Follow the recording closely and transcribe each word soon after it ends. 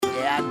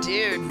Yeah,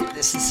 dude,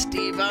 this is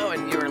Steve-O,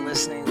 and you're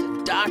listening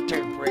to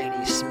Dr.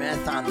 Brady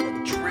Smith on the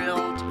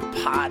Drilled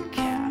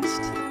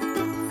Podcast.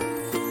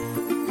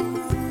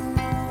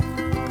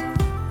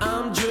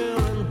 I'm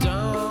drilling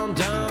down,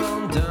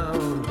 down,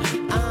 down.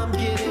 I'm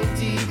getting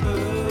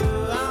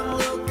deeper. I'm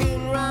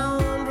looking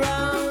round,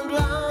 round,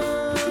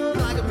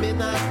 round like a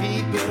midnight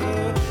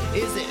peeper.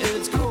 Is the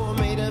Earth's core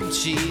made of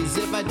cheese?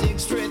 If I dig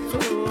straight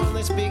through on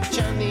this big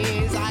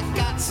Chinese, I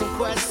got some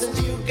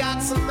questions, you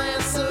got some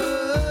answers.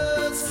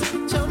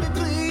 Tell me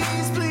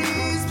please,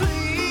 please, please.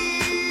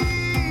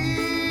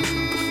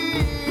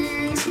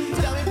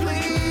 Tell me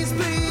please,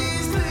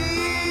 please,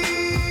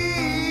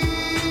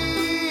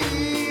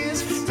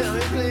 please. Tell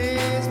me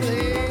please,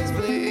 please,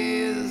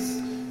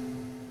 please.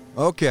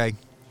 Okay,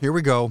 here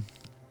we go.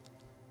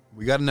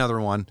 We got another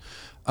one.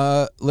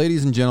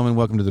 Ladies and gentlemen,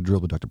 welcome to the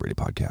Drill with Dr. Brady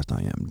podcast.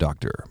 I am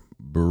Dr.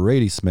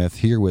 Brady Smith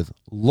here with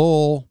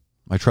Lowell,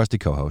 my trusty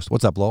co-host.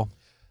 What's up, Lowell?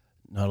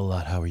 Not a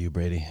lot. How are you,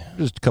 Brady?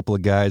 Just a couple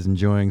of guys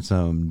enjoying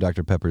some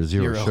Dr. Pepper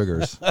Zero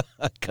sugars.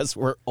 Because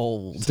we're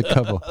old. Just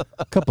a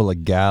couple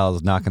of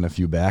gals knocking a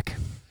few back.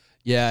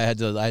 Yeah, I had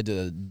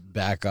to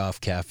back off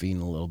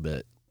caffeine a little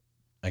bit.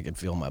 I could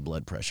feel my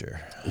blood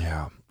pressure.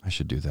 Yeah, I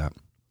should do that.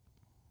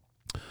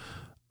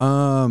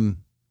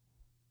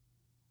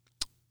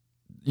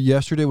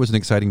 Yesterday was an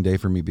exciting day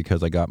for me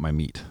because I got my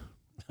meat.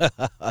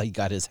 He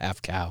got his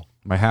half cow.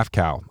 My half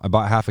cow. I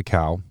bought half a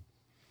cow.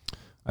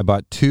 I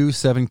bought 2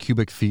 7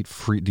 cubic feet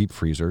deep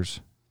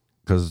freezers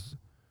because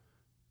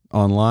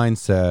online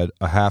said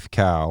a half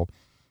cow.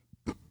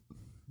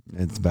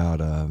 It's about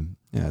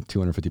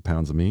 250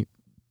 pounds of meat.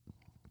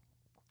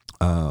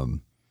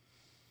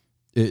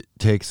 It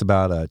takes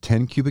about a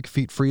 10 cubic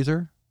feet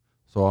freezer.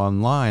 So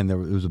online it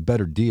was a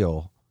better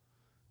deal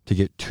to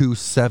get 2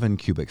 7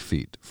 cubic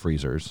feet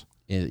freezers.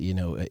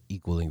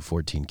 Equaling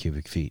 14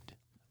 cubic feet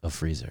of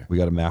freezer. We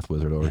got a math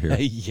wizard over here.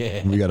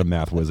 Yeah. We got a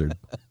math wizard.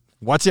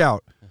 Watch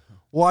out.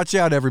 Watch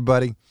out,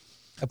 everybody.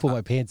 I put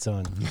my pants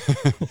on.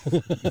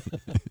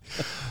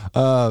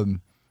 And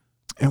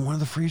one of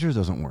the freezers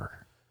doesn't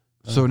work.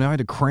 So now I had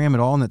to cram it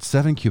all in that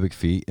 7 cubic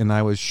feet, and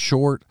I was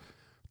short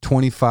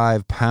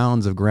 25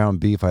 pounds of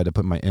ground beef I had to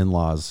put in my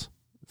in-laws'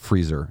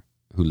 freezer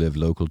who live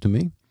local to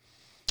me.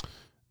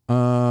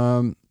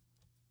 And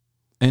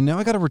now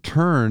I got to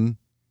return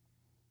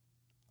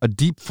a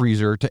deep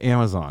freezer to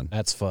Amazon.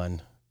 That's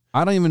fun.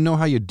 I don't even know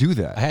how you do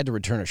that. I had to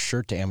return a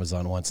shirt to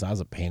Amazon once, and that was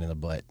a pain in the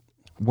butt.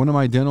 One of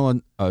my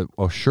dental,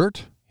 a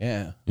shirt?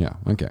 Yeah. Yeah,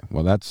 okay.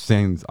 Well, that's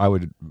things I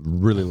would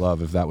really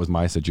love if that was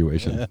my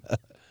situation.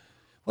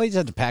 Well, you just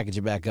have to package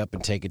it back up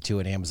and take it to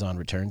an Amazon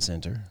return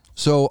center.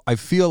 So I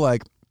feel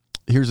like,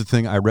 here's the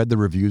thing. I read the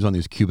reviews on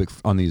these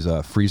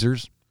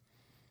freezers.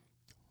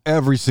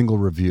 Every single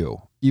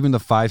review, even the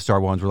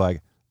 5-star ones, were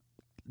like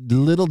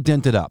little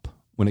dented up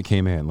when it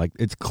came in. Like,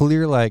 it's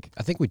clear, like...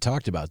 I think we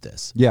talked about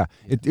this. Yeah,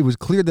 it was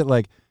clear that,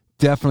 like,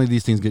 definitely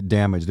these things get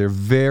damaged. They're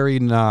very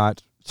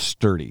not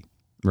sturdy,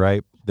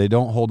 right? They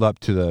don't hold up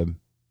to the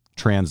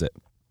transit.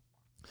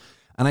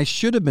 And I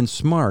should have been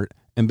smart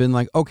and been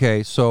like,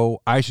 okay,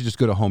 so I should just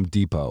go to Home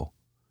Depot,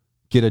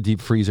 get a deep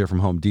freezer from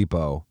Home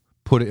Depot,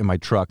 put it in my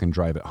truck and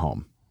drive it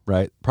home,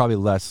 right? Probably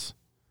less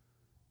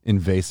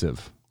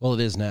invasive. Well,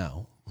 it is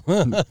now.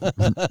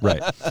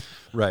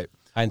 Right.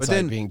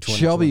 Hindsight being 2020.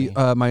 Shelby,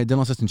 my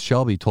dental assistant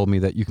Shelby told me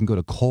that you can go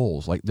to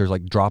Kohl's. Like, there's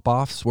like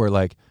drop-offs where,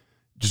 like,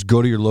 just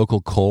go to your local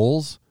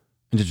Kohl's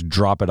and just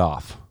drop it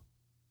off.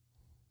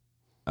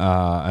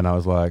 And I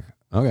was like,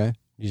 okay.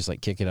 You just like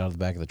kick it out of the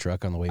back of the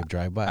truck on the way you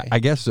drive by. I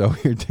guess so.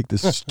 Here, take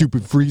this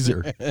stupid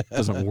freezer. It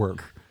doesn't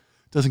work.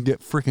 It doesn't get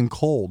freaking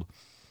cold.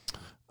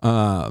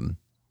 But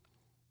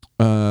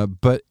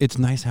it's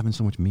nice having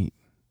so much meat.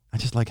 I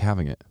just like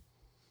having it.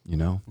 You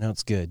know? No,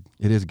 it's good.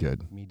 It is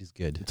good. Meat is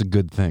good. It's a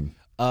good thing.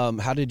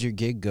 How did your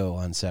gig go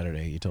on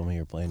Saturday? You told me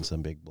you were playing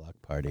some big block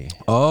party.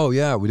 Oh,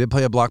 yeah. We did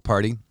play a block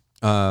party.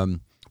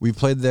 We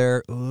played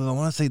there, I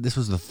want to say this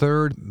was the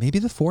third, maybe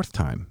the fourth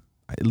time.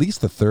 At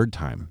least the third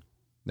time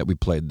that we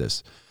played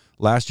this.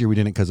 Last year we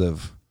didn't because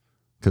of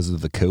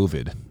the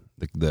COVID,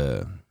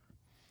 the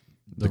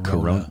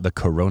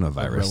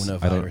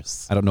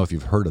coronavirus. I don't know if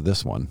you've heard of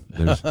this one.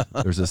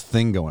 There's this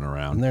thing going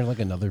around. Isn't there like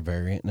another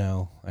variant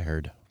now? I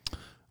heard.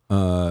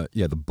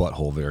 Yeah, the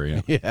butthole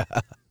variant. Yeah.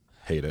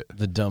 Hate it.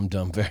 The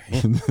dum-dum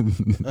variant.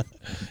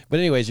 But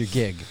anyways, your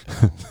gig.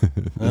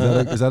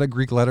 Is that a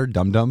Greek letter?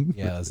 Dum-dum?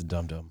 Yeah, that's a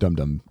dum-dum.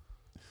 Dum-dum.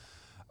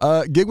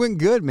 Gig went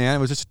good, man. It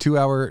was just a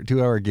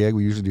 2-hour gig.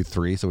 We usually do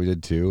 3, so we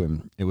did 2,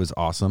 and it was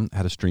awesome.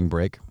 Had a string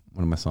break,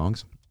 one of my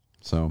songs.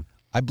 So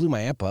I blew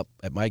my amp up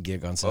at my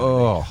gig on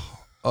Saturday.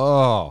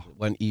 Oh.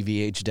 Went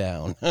EVH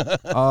down.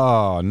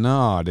 Oh,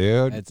 no,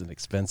 dude. It's an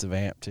expensive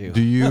amp, too.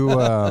 Do you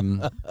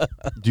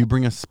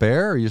bring a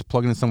spare, or you just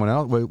plug it in someone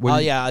else?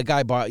 Yeah, a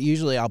guy bought.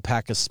 Usually I'll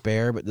pack a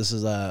spare, but this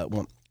was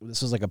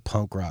like a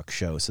punk rock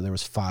show, so there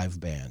was 5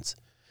 bands.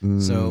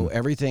 So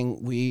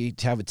everything, we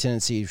have a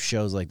tendency of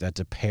shows like that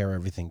to pare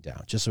everything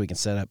down, just so we can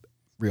set up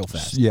real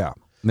fast. Yeah,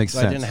 makes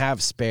sense. I didn't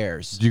have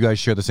spares. Do you guys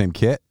share the same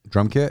kit,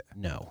 drum kit?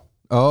 No.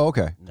 Oh,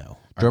 okay. No.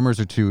 Drummers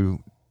are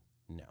too...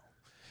 No.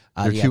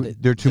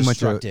 They're too much.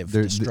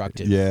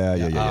 Destructive. Yeah.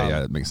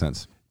 That makes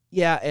sense.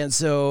 Yeah, and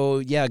so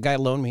a guy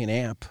loaned me an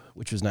amp,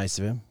 which was nice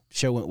of him.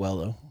 Show went well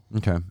though.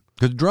 Okay,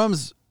 because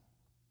drums.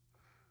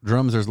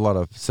 There's a lot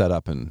of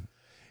setup, and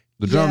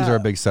the drums are a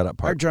big setup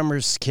part. Our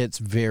drummer's kit's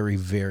very,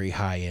 very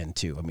high end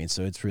too. I mean,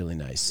 so it's really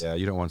nice. Yeah,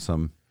 you don't want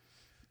some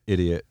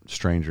idiot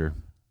stranger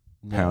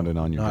pounding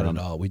on your Not drum.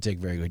 at all. We take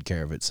very good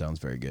care of it. Sounds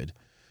very good.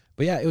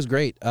 But yeah, it was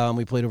great.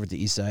 We played over at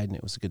the east side, and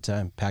it was a good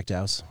time. Packed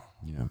house.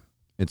 Yeah,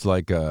 it's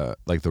like the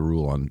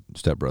rule on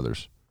Step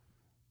Brothers: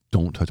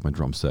 don't touch my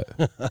drum set.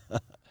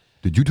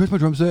 Did you touch my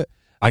drum set?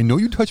 I know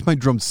you touched my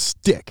drum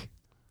stick.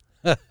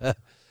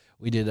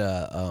 We did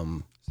There's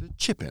a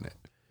chip in it.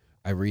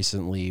 I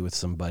recently, with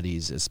some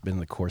buddies, it's been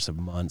the course of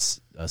months,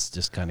 us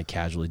just kind of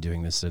casually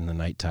doing this in the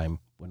nighttime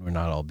when we're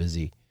not all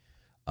busy.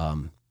 I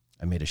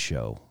made a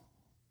show.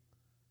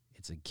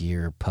 It's a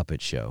gear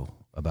puppet show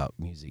about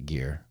music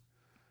gear.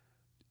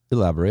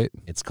 Elaborate.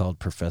 It's called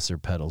Professor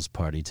Pedal's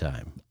Party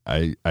Time.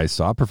 I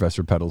saw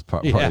Professor Pedal's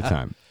Party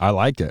Time. I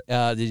liked it.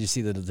 Did you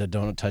see the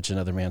Don't Touch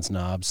Another Man's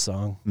Knobs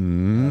song?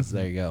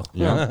 There you go.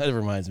 Yeah. It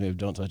reminds me of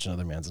Don't Touch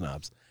Another Man's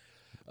Knobs.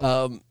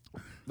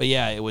 But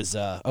yeah, it was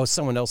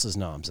someone else's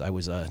knobs. I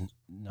was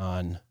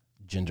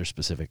non-gender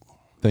specific.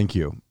 Thank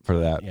you for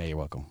that. Yeah, you're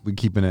welcome. We're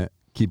keeping it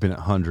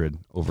 100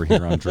 over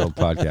here on Drilled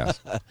Podcast.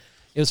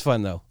 It was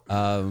fun though.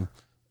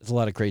 It's a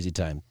lot of crazy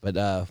time, but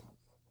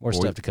more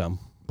stuff to come.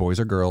 Boys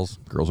are girls,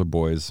 girls are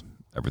boys.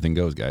 Everything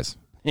goes, guys.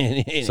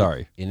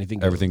 Sorry. Anything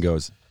goes. Everything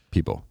goes,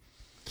 people.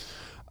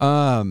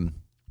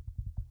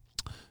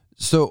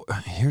 So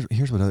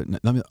here's what I'm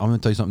going to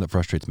tell you something that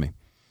frustrates me.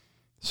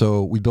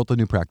 So we built a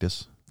new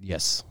practice,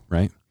 Yes.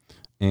 right?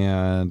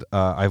 And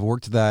I've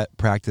worked that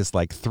practice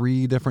like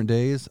 3 different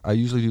days. I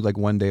usually do like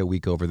 1 day a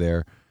week over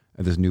there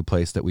at this new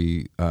place that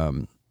we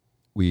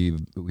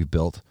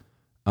built,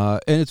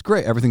 and it's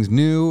great. Everything's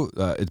new.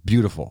 It's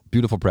beautiful,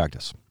 beautiful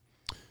practice.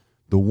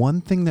 The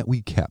one thing that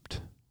we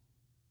kept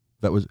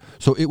it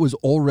was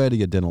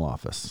already a dental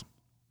office.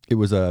 It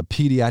was a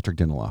pediatric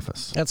dental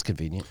office. That's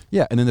convenient.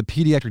 Yeah, and then the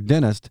pediatric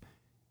dentist,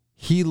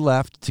 he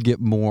left to get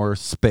more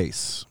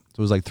space. So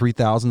it was like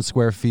 3,000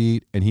 square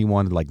feet, and he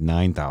wanted like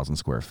 9,000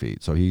 square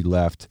feet. So he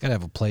left. Gotta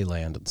have a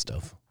playland and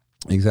stuff.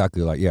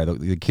 Exactly. Like, yeah,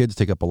 the kids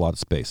take up a lot of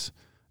space.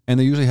 And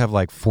they usually have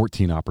like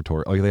 14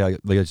 operatory.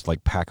 Like they just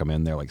like pack them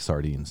in there like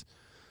sardines.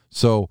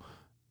 So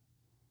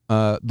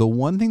the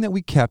one thing that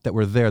we kept that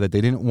were there that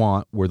they didn't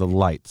want were the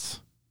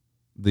lights,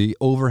 the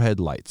overhead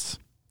lights.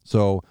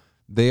 So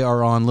they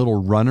are on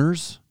little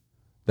runners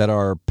that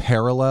are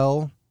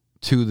parallel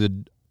to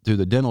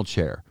the dental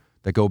chair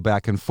that go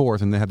back and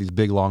forth, and they have these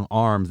big long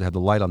arms that have the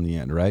light on the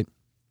end, right?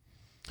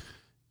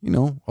 You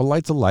know, a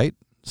light's a light,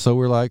 so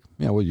we're like,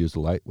 yeah, we'll use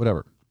the light,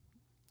 whatever.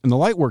 And the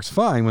light works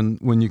fine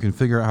when you can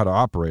figure out how to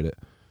operate it.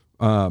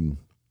 What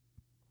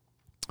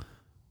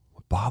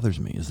bothers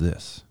me is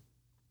this.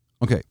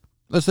 Okay,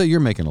 let's say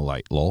you're making a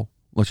light, lol.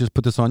 Let's just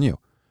put this on you.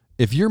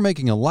 If you're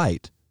making a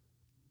light,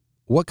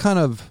 what kind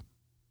of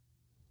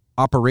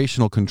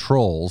operational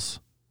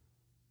controls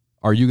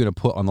are you going to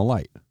put on the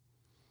light?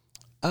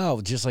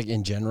 Oh, just like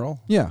in general?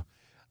 Yeah.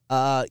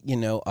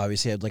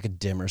 Obviously I have like a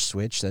dimmer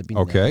switch. That'd be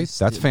Okay, nice.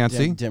 that's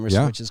fancy. Dimmer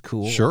Yeah. switch is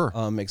cool. Sure.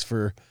 Makes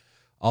for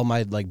all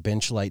my like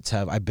bench lights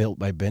I built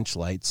my bench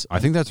lights. I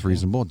think that's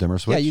reasonable. Dimmer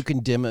switch. Yeah, you can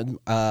dim it.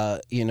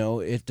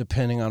 If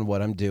depending on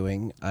what I'm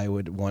doing, I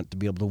would want to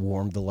be able to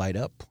warm the light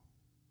up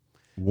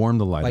warm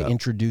the light by up.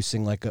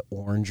 introducing like an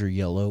orange or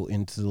yellow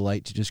into the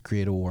light to just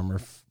create a warmer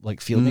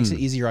feel. It makes it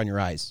easier on your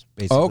eyes,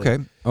 basically. Oh,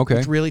 okay.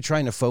 It's really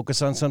trying to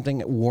focus on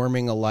something,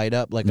 warming a light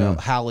up, like a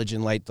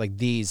halogen light, like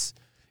these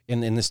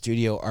in the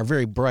studio are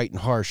very bright and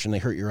harsh, and they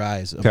hurt your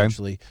eyes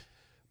eventually.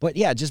 But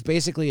yeah, just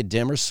basically a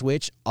dimmer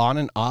switch on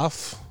and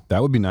off.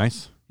 That would be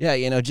nice.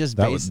 Yeah, just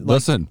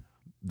Listen,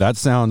 that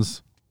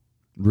sounds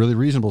really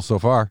reasonable so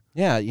far.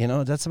 Yeah,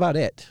 that's about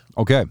it.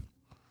 Okay.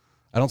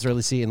 I don't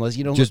really see unless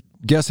you don't Just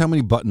guess how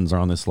many buttons are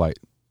on this light.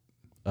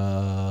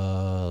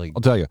 like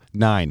I'll tell you,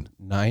 9.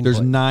 9.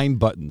 There's 9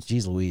 buttons.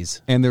 Jeez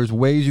Louise. And there's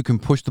ways you can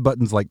push the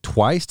buttons like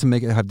twice to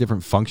make it have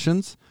different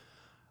functions.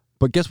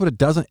 But guess what it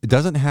doesn't? It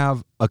doesn't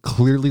have a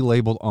clearly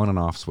labeled on and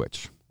off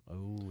switch. Oh,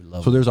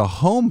 lovely. So there's a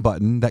home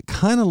button that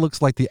kind of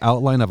looks like the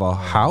outline of a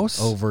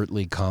house.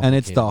 Overtly complicated. And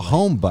it's the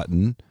home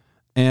button.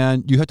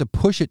 And you have to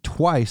push it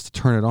twice to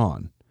turn it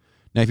on.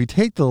 Now, if you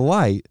take the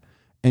light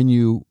and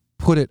you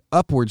put it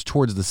upwards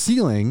towards the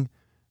ceiling,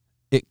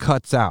 it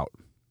cuts out.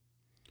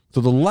 So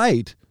the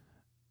light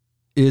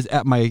is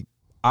at my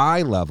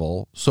eye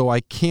level, so I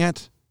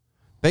can't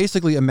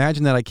basically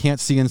imagine that I can't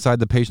see inside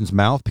the patient's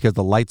mouth because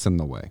the light's in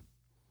the way.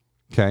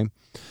 Okay?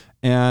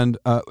 And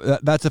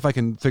that's if I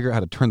can figure out how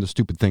to turn the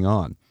stupid thing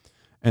on.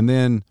 And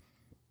then,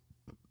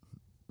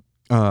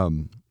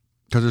 because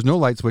there's no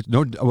light switch,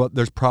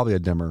 there's probably a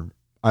dimmer.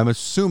 I'm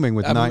assuming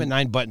with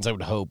 9 buttons, I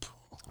would hope.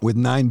 With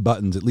 9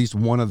 buttons, at least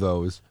one of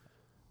those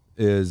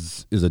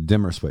is a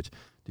dimmer switch.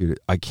 Dude,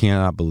 I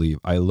cannot believe.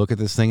 I look at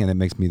this thing and it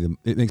makes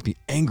me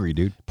angry,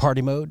 dude.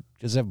 Party mode?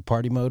 Does it have a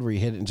party mode where you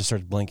hit it and just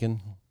starts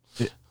blinking?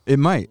 It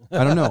might.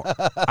 I don't know.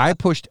 I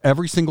pushed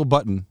every single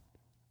button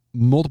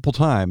multiple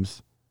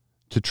times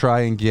to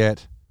try and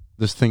get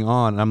this thing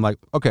on. And I'm like,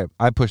 okay,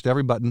 I pushed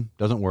every button,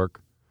 doesn't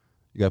work.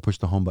 You got to push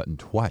the home button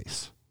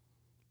twice.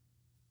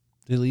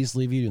 Did at least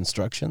leave you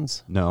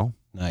instructions? No,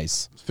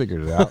 Nice.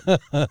 figured it out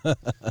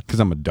because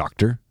I'm a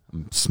doctor.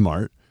 I'm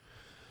smart.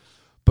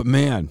 But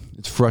man,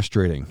 it's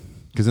frustrating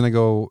because then I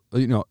go,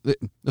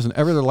 listen,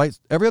 every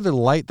other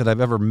light that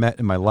I've ever met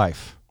in my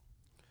life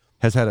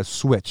has had a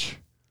switch.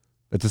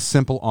 It's a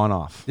simple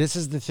on-off. This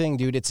is the thing,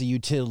 dude. It's a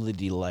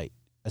utility light.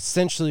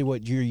 Essentially,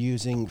 what you're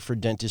using for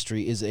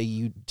dentistry is a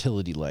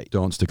utility light.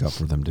 Don't stick up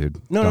for them, dude.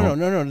 No. I am If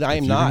you're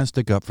going not. to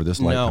stick up for this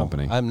light No,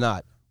 company, I'm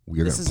not.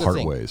 we're This going is to the part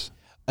thing. ways.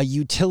 A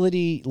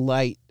utility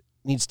light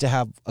needs to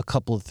have a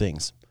couple of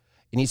things.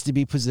 It needs to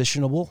be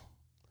positionable.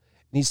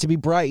 It needs to be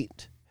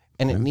bright.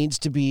 And it needs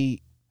to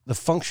be, the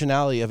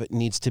functionality of it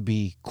needs to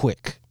be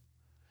quick.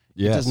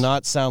 Yes. It does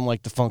not sound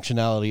like the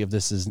functionality of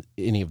this is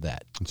any of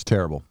that. It's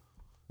terrible.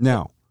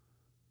 Now,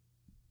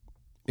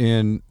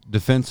 in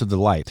defense of the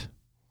light,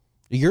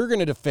 You're going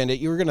to defend it.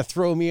 You were going to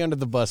throw me under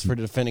the bus for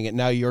defending it.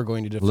 Now you're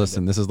going to defend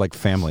listen, it. this is like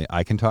family.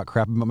 I can talk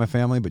crap about my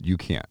family, but you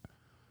can't.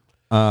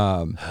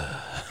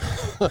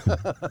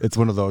 It's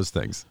one of those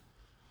things.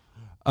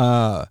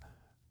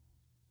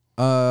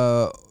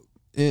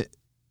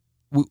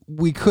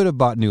 We could have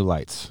bought new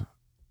lights,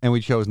 and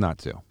we chose not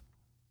to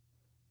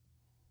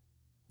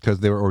because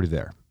they were already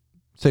there.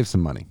 Save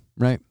some money,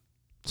 right?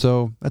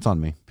 So that's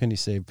on me. Penny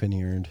saved,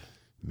 penny earned.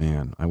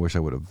 Man, I wish I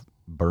would have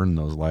burned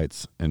those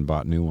lights and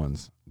bought new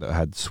ones that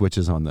had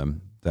switches on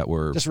them that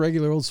were Just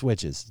regular old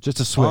switches. just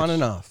a switch. On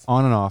and off.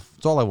 On and off.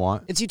 That's all I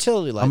want. It's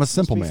utility lights. I'm a It's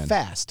supposed simple to be man.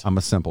 Fast. I'm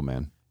a simple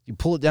man. You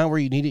pull it down where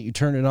you need it. You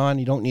turn it on.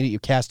 You don't need it. You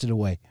cast it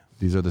away.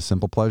 These are the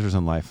simple pleasures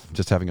in life.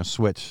 Just having a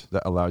switch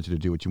that allows you to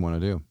do what you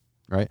want to do,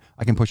 right?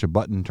 I can push a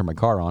button and turn my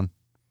car on.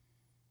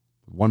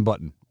 One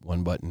button.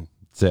 One button.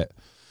 That's it.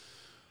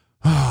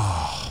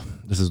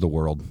 This is the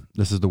world.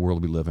 This is the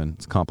world we live in.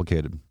 It's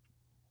complicated.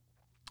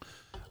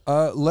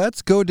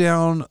 Let's go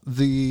down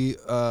the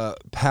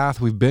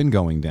path we've been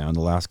going down the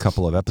last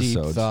couple of Deep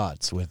episodes.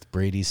 Thoughts with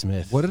Brady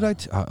Smith. What did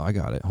I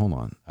got it. Hold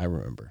on. I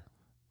remember.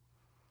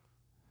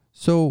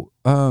 So,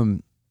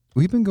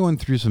 we've been going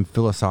through some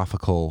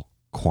philosophical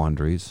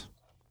quandaries,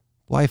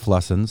 life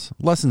lessons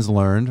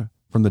learned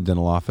from the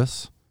dental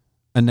office,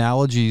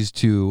 analogies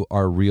to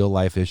our real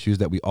life issues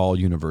that we all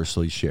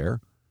universally share,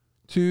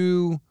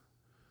 to,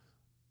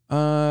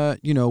 what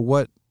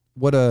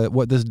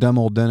this dumb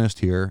old dentist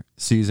here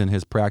sees in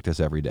his practice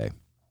every day.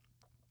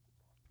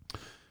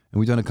 And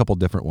we've done a couple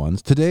different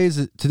ones. Today's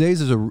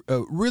is a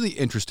really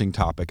interesting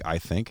topic, I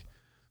think,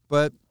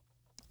 but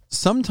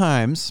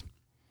sometimes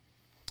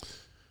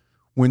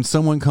when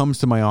someone comes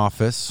to my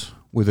office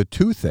with a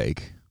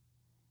toothache,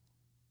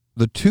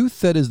 the tooth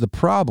that is the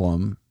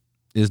problem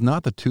is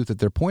not the tooth that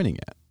they're pointing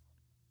at.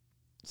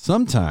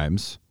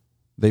 Sometimes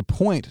they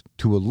point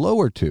to a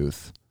lower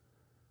tooth,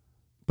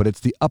 but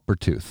it's the upper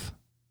tooth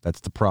that's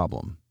the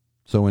problem.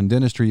 So in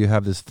dentistry, you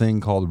have this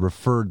thing called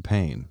referred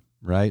pain,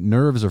 right?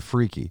 Nerves are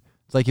freaky.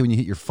 It's like when you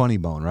hit your funny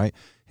bone, right?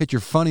 Hit your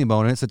funny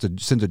bone and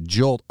it sends a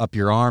jolt up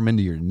your arm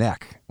into your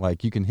neck.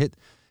 Like you can hit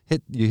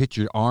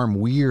your arm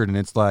weird, and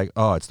it's like,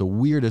 oh, it's the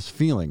weirdest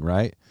feeling,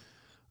 right?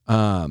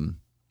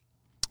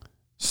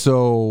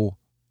 So,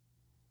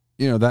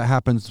 that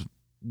happens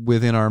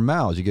within our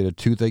mouths. You get a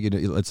toothache.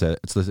 Let's say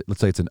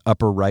it's an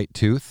upper right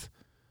tooth,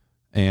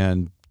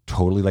 and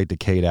totally like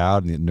decayed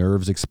out, and the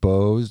nerves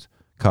exposed,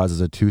 causes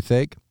a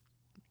toothache.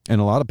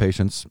 And a lot of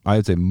patients, I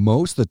would say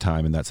most of the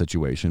time in that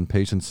situation,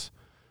 patients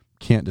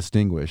can't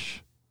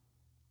distinguish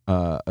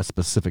a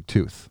specific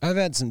tooth. I've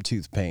had some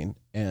tooth pain,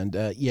 and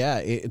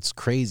it's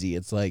crazy.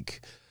 It's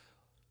like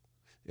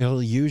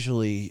it'll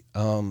usually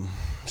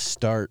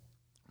start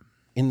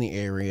in the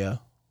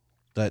area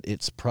that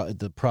it's where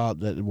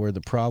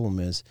the problem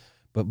is,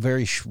 but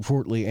very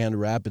shortly and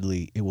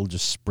rapidly it will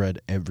just spread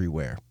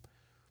every-where.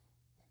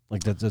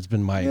 Like that's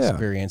been my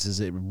experience. Is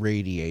it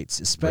radiates,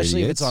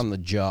 especially if it's on the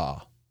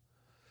jaw.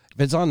 If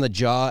it's on the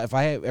jaw,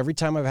 every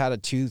time I've had a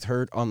tooth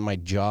hurt on my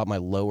jaw, my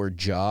lower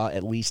jaw,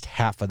 at least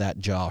half of that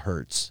jaw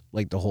hurts,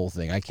 like the whole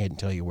thing. I can't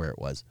tell you where it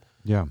was.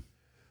 Yeah.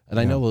 And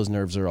I know those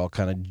nerves are all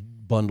kind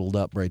of bundled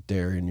up right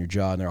there in your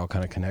jaw, and they're all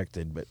kind of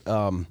connected. But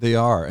They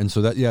are. And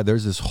so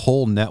there's this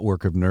whole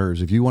network of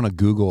nerves. If you want to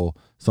Google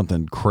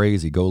something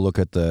crazy, go look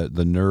at the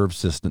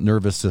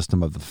nervous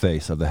system of the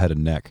face, of the head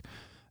and neck.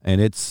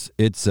 And it's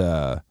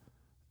a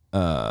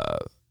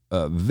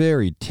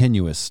very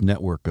tenuous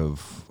network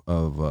of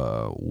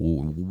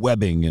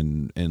webbing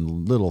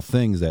and little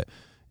things that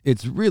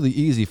it's really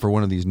easy for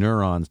one of these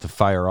neurons to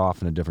fire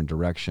off in a different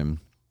direction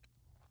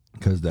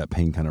because that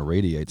pain kind of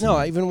radiates.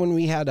 no, even when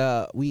we had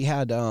I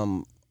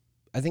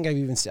think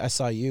I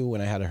saw you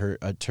when I had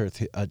a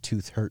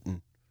tooth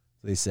hurting,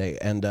 they say,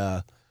 and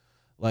I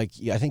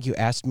think you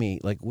asked me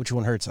like which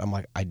one hurts. I'm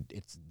like,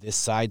 it's this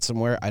side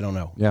somewhere. I don't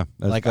know. Yeah,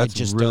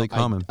 that's really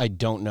common. I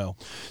don't know.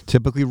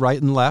 Typically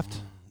right and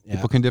left. Yeah.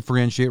 People can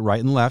differentiate right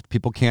and left.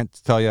 People can't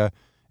tell you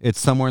it's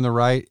somewhere in the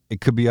right. It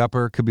could be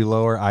upper, it could be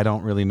lower. I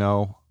don't really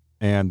know.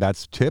 And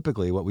that's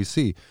typically what we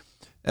see.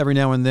 Every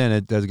now and then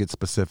it does get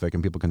specific,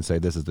 and people can say,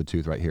 this is the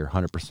tooth right here,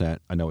 100%.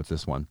 I know it's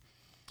this one.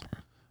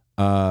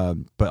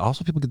 But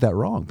also people get that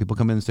wrong. People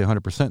come in and say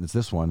 100% it's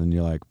this one, and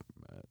you're like,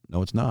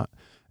 no, it's not.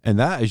 And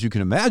that, as you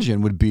can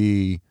imagine, would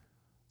be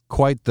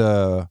quite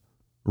the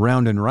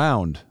round and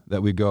round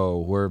that we go,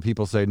 where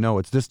people say, no,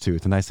 it's this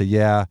tooth. And I say,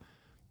 yeah,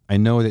 I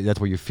know that that's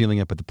where you're feeling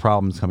it, but the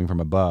problem's coming from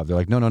above. They're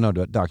like, no,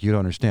 doc, you don't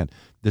understand.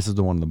 This is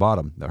the one on the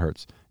bottom that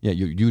hurts. Yeah,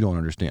 you don't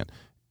understand.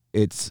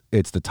 It's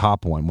the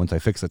top one. Once I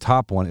fix the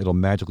top one, it'll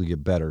magically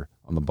get better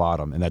on the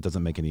bottom. And that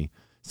doesn't make any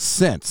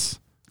sense.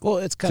 Well,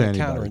 it's kind of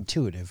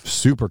counterintuitive.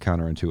 Super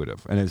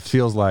counterintuitive. And it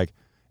feels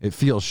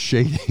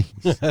shady.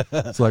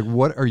 It's like,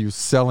 what are you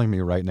selling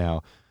me right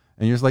now?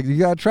 And you're just like, you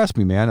got to trust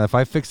me, man. If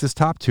I fix this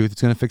top tooth,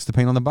 it's going to fix the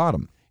pain on the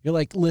bottom. You're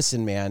like,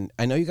 listen, man,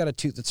 I know you got a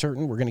tooth that's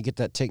hurting. We're going to get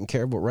that taken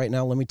care of. But right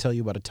now, let me tell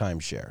you about a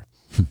timeshare.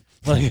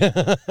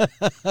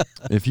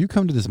 If you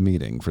come to this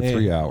meeting for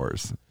 3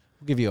 hours,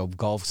 we'll give you a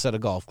set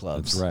of golf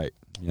clubs. That's right.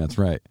 Yeah, that's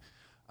right.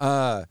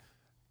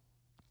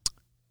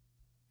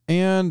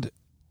 And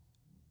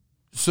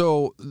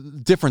so,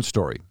 different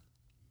story.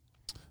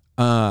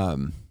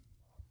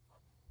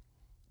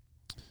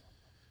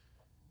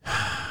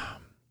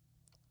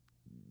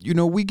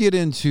 We get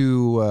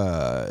into,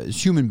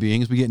 as human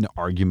beings, we get into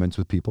arguments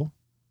with people,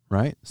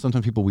 right?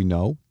 Sometimes people we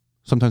know,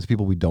 sometimes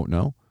people we don't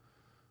know.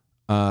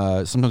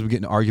 Sometimes we get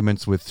in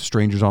arguments with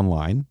strangers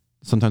online.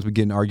 Sometimes we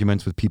get in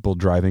arguments with people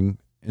driving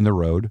in the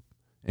road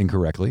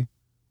incorrectly,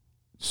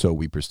 so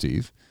we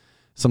perceive.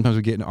 Sometimes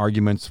we get in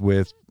arguments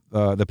with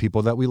the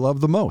people that we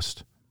love the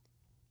most.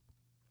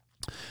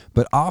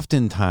 But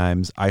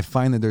oftentimes, I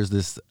find that there's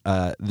this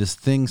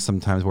thing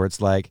sometimes where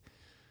it's like,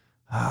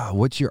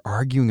 what you're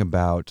arguing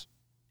about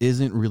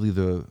isn't really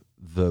the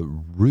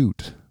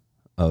root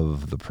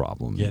of the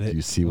problem. Get it? Do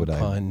you see what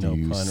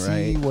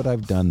right? What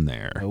I've done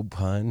there? No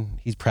pun.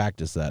 He's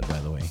practiced that, by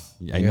the way.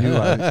 I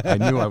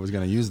knew I was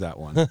going to use that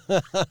one.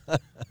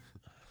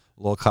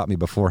 Lowell caught me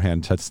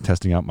beforehand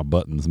testing out my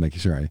buttons, making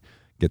sure I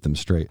get them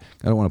straight.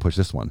 I don't want to push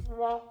this one.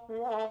 Oh,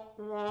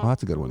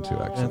 that's a good one too,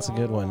 actually. That's a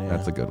good one, yeah.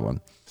 That's a good one.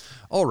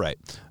 All right.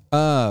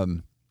 But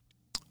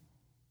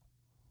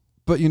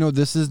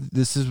this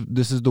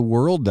is the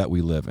world that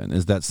we live in,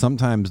 is that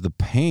sometimes the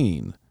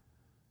pain,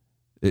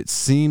 it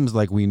seems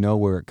like we know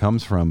where it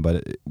comes from,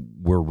 but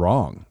we're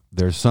wrong.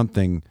 There's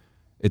something,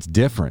 it's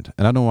different.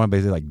 And I don't want to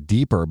be like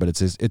deeper, but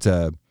there's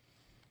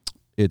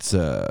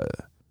a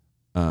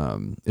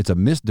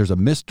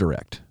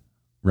misdirect,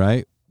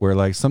 right? Where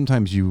like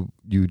sometimes you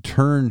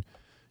turn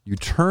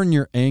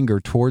your anger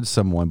towards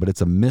someone, but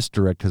it's a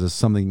misdirect because of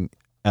something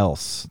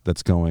else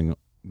that's going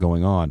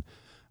on.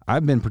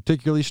 I've been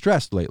particularly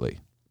stressed lately.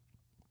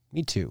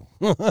 Me too.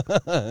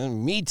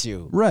 Me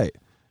too. Right.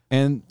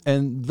 And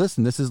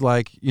listen, this is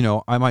like,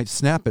 I might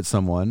snap at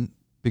someone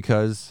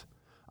because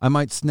I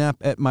might snap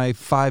at my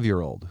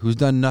 5-year-old who's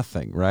done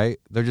nothing, right?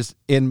 They just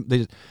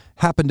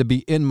happen to be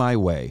in my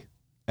way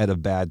at a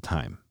bad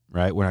time,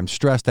 right? When I'm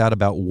stressed out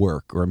about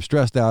work or I'm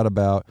stressed out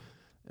about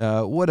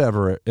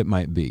whatever it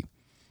might be.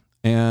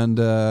 And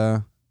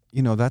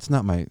that's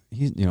not my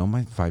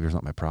 5-year's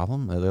not my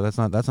problem. That's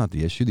not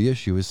the issue. The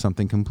issue is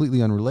something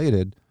completely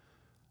unrelated.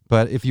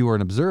 But if you were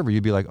an observer,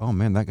 you'd be like, oh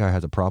man, that guy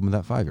has a problem with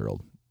that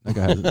 5-year-old.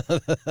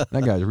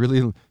 That guy's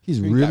really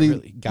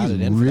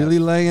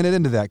laying it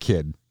into that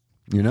kid.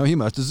 He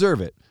must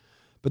deserve it.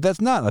 But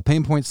that's not. The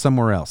pain point's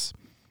somewhere else.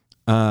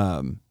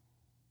 I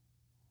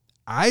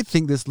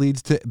think this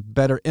leads to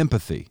better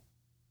empathy,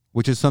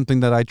 which is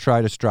something that I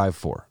try to strive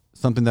for.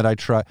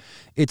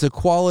 It's a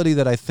quality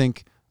that I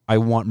think I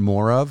want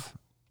more of,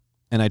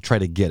 and I try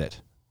to get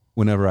it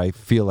whenever I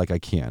feel like I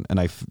can. And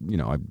I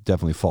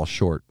definitely fall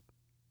short,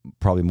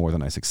 probably more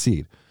than I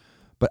succeed.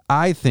 But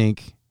I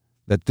think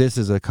that this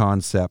is a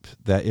concept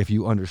that if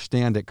you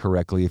understand it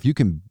correctly, if you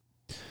can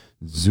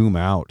zoom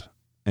out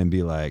and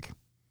be like,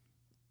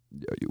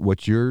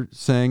 what you're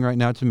saying right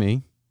now to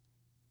me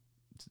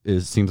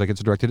seems like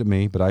it's directed at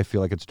me, but I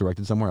feel like it's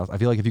directed somewhere else. I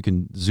feel like if you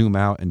can zoom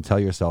out and tell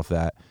yourself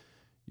that,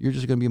 you're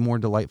just going to be a more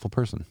delightful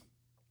person.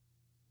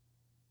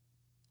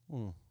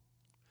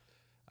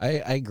 I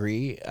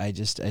agree.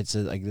 This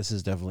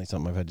is definitely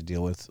something I've had to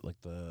deal with like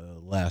the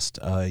last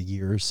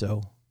year or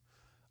so.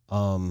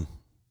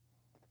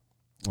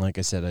 Like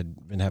I said,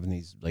 I'd been having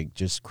these like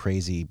just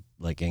crazy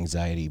like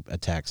anxiety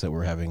attacks that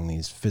were having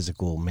these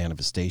physical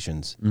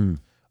manifestations.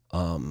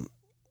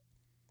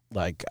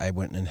 Like I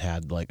went and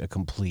had like a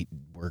complete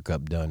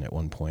workup done at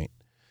one point,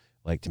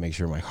 like to make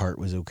sure my heart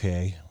was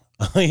okay.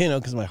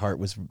 Because my heart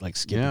was like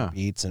skipping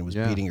beats and it was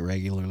beating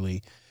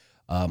irregularly.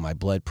 My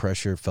blood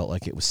pressure felt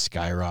like it was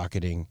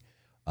skyrocketing.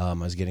 I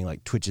was getting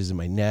like twitches in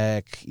my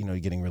neck,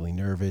 getting really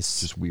nervous.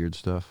 Just weird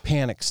stuff.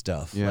 Panic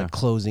stuff, like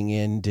closing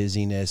in,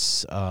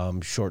 dizziness,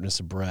 shortness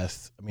of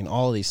breath. I mean,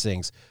 all of these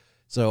things.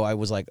 So I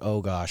was like,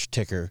 oh gosh,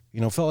 ticker.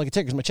 Felt like a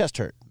ticker because my chest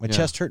hurt. My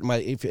chest hurt.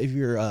 If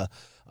you're a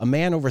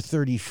man over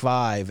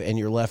 35 and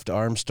your left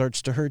arm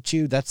starts to hurt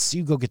you,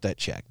 you go get that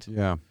checked.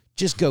 Yeah.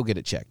 Just go get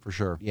it checked. For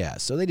sure. Yeah.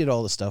 So they did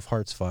all the stuff.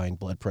 Heart's fine.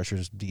 Blood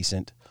pressure's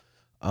decent.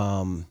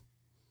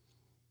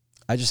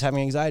 I I just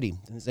having anxiety.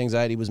 And this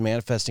anxiety was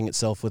manifesting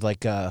itself with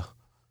like a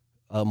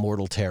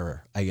mortal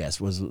terror, I guess,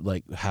 was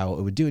like how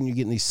it would do. And you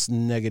get in these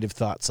negative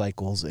thought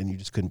cycles and you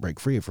just couldn't break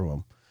free from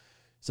them.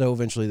 So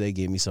eventually they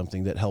gave me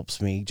something that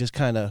helps me just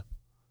kind of,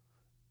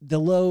 the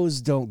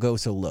lows don't go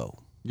so low.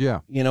 Yeah.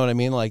 You know what I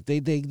mean? Like they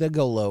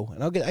go low,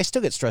 and I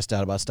still get stressed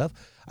out about stuff.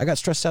 I got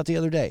stressed out the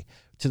other day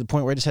to the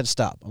point where I just had to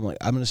stop. I'm like,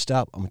 I'm going to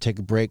stop. I'm going to take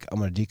a break. I'm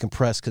going to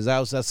decompress because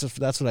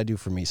that's what I do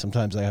for me.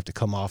 Sometimes I have to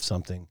come off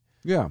something.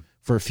 Yeah.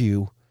 For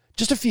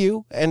just a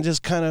few, and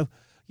just kind of,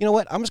 you know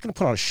what? I'm just going to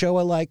put on a show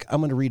I like.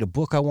 I'm going to read a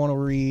book I want to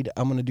read.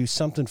 I'm going to do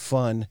something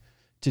fun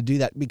to do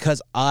that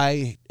because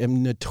I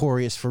am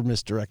notorious for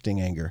misdirecting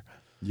anger.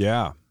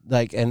 Yeah.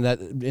 Like, and that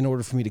in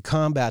order for me to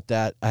combat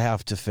that, I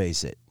have to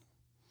face it.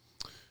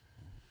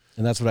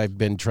 And that's what I've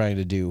been trying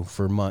to do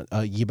for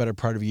a better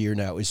part of a year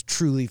now, is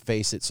truly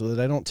face it so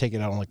that I don't take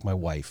it out on like my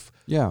wife.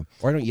 Yeah.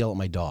 Or I don't yell at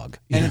my dog.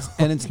 And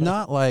it's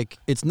not like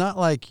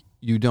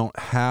you don't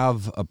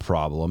have a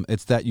problem.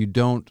 It's that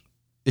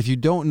if you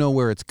don't know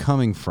where it's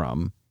coming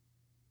from,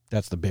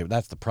 that's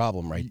the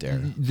problem right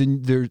there.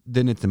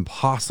 Then it's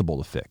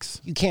impossible to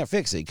fix. You can't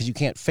fix it because you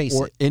can't face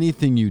or it.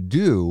 Anything you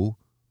do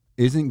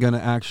isn't going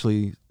to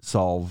actually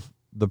solve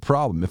the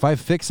problem. If I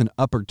fix an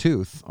upper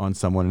tooth on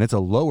someone and it's a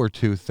lower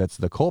tooth that's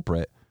the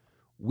culprit,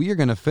 we are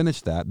going to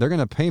finish that. They're going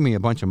to pay me a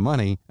bunch of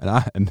money,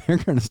 and they're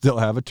going to still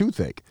have a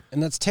toothache.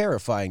 And that's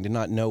terrifying to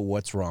not know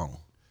what's wrong.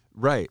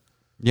 Right.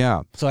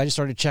 Yeah. So I just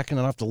started checking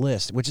it off the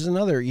list, which is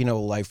another,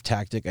 life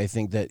tactic I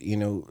think that,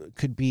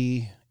 could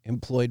be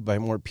employed by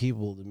more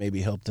people to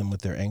maybe help them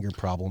with their anger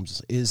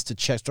problems, is to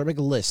start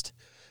making a list.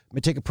 I'm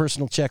going to take a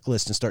personal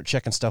checklist and start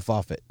checking stuff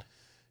off it,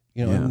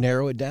 and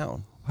narrow it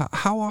down.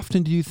 How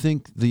often do you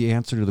think the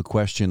answer to the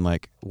question,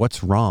 like,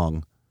 what's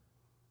wrong,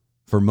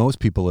 for most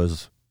people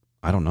is,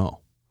 I don't know?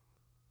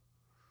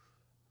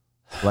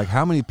 Like,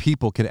 how many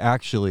people can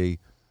actually,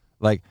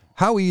 like,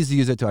 how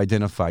easy is it to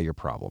identify your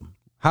problem?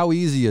 How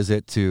easy is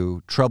it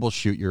to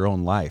troubleshoot your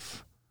own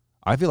life?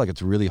 I feel like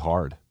it's really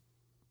hard.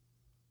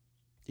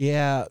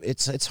 Yeah,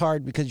 it's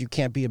hard because you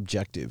can't be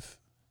objective.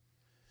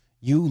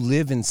 You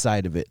live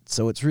inside of it,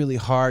 so it's really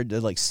hard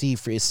to like see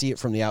it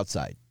from the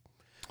outside.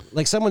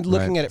 Like someone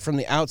looking at it from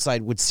the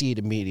outside would see it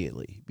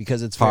immediately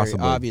because it's very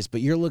obvious, but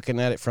you're looking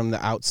at it from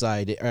the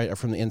outside or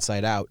from the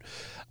inside out.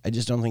 I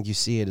just don't think you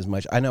see it as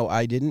much. I know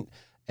I didn't.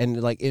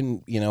 And like I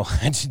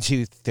had to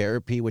do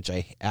therapy, which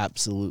I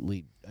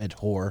absolutely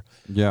abhor.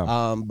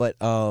 Yeah. But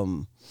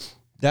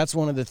that's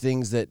one of the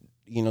things that,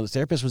 the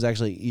therapist was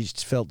actually, he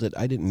felt that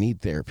I didn't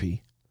need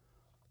therapy.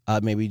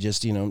 Maybe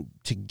just,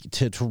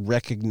 to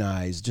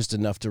recognize, just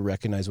enough to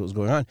recognize what was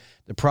going on.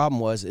 The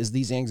problem is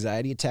these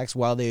anxiety attacks,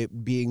 while they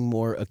being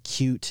more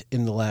acute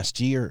in the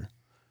last year,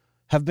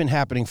 have been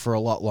happening for a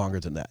lot longer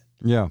than that.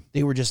 Yeah.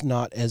 They were just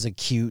not as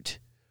acute.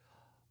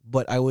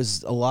 But a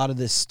lot of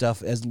this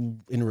stuff, as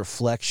in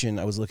reflection,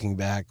 I was looking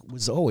back,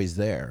 was always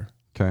there.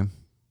 Okay.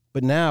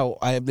 But now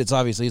it's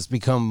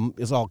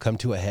all come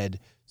to a head,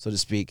 so to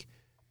speak.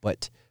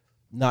 But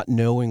not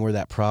knowing where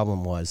that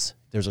problem was.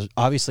 There's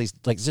obviously,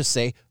 like, just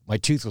say my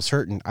tooth was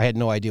hurting. I had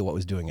no idea what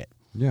was doing it.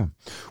 Yeah.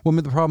 Well,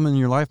 the problem in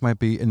your life might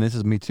be, and this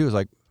is me too, is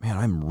like, man,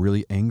 I'm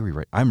really angry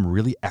I'm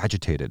really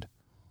agitated.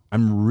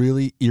 I'm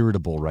really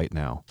irritable right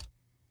now.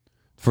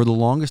 For the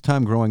longest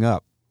time growing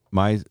up,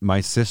 my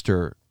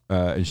sister,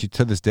 and she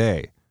to this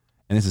day,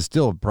 and this is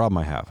still a problem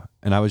I have,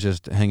 and I was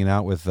just hanging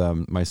out with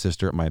my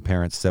sister at my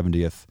parents'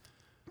 70th,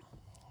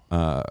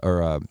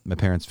 my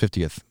parents'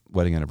 50th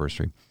wedding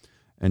anniversary,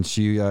 and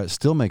she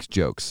still makes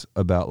jokes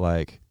about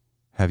like,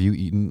 have you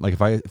eaten? Like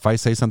if I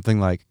say something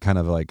like kind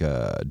of like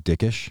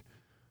dickish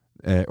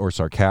or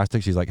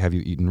sarcastic, she's like, have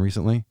you eaten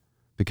recently?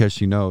 Because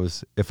she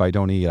knows if I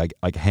don't eat, like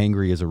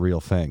hangry is a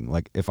real thing.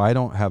 Like if I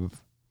go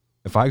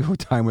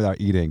time without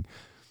eating,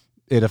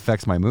 it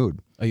affects my mood.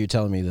 Oh, you're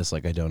telling me this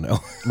like I don't know.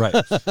 Right.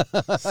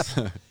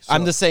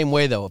 I'm the same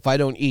way though. If I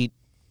don't eat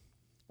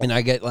and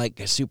I get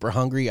like super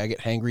hungry, I get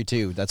hangry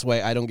too. That's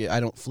why I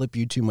don't flip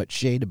you too much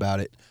shade about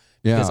it.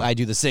 Because I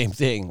do the same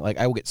thing. Like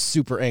I will get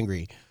super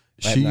angry.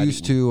 She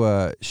used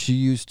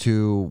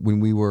to, when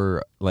we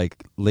were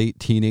like late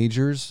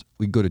teenagers,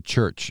 we'd go to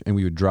church and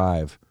we would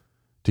drive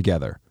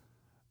together.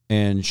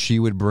 And she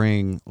would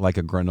bring like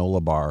a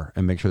granola bar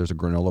and make sure there's a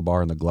granola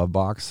bar in the glove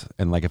box.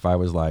 And like if I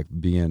was like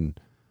being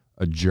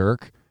a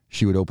jerk,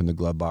 she would open the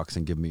glove box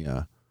and give me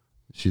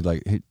she'd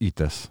like, hey, eat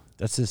this.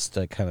 That's just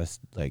kind of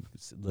like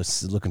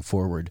looking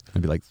forward.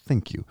 I'd be like,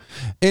 thank you.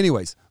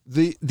 Anyways,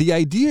 the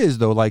idea is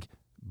though, like,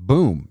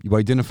 boom, you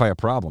identify a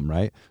problem,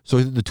 right?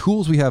 So the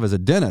tools we have as a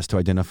dentist to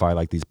identify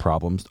like these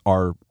problems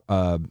are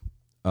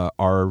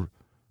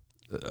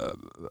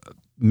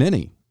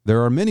many.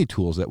 There are many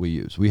tools that we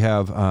use. We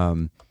have,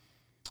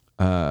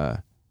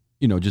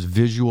 just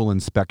visual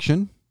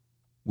inspection.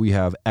 We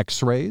have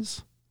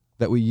X-rays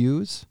that we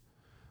use,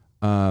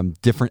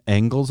 different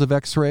angles of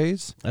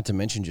X-rays. Not to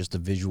mention just the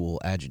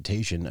visual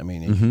agitation. I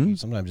mean,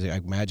 sometimes I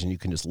imagine you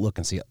can just look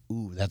and see,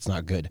 ooh, that's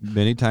not good.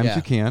 Many times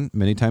you can.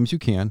 Many times you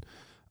can.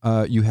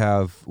 You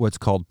have what's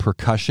called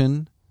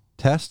percussion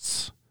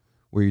tests,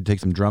 where you take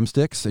some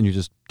drumsticks and you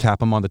just tap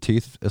them on the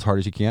teeth as hard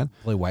as you can.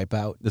 Play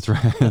Wipeout. That's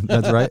right.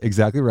 That's right.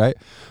 Exactly right.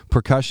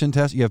 Percussion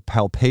test. You have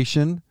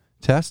palpation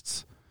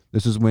tests.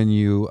 This is when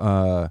you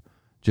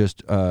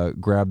just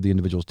grab the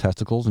individual's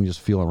testicles and just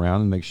feel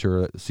around and make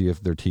sure, see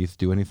if their teeth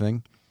do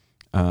anything.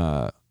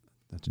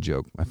 That's a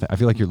joke. I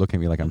feel like you're looking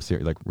at me like I'm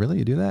serious. Like, really?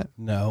 You do that?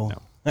 No.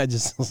 I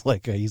just was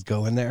like, he's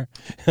going there.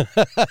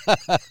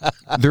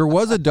 There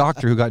was a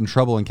doctor who got in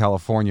trouble in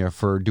California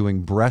for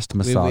doing breast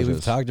massages.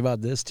 We've talked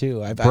about this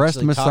too. I've Breast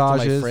actually talked to my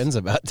massages. friends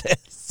about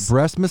this.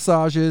 Breast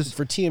massages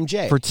For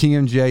TMJ. for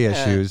TMJ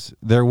issues.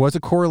 There was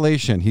a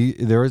correlation.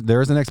 There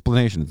is an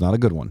explanation. It's not a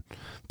good one,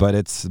 but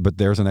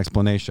there's an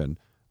explanation.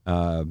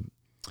 But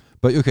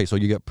okay, so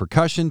you get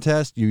percussion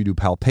tests, you do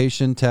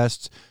palpation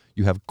tests,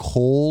 you have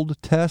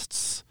cold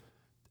tests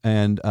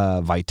and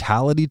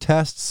vitality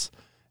tests,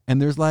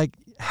 and there's like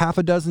half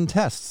a dozen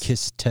tests.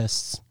 Kiss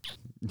tests.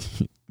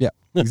 Yeah,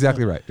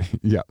 exactly right.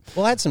 Yeah.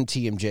 Well, I had some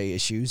TMJ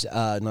issues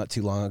not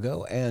too long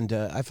ago, and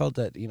I felt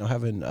that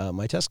having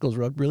my testicles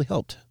rubbed really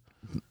helped.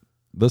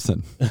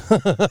 Listen,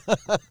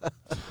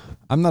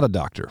 I'm not a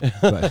doctor,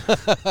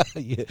 but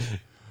Yeah.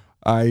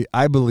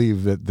 I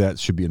believe that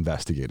should be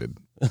investigated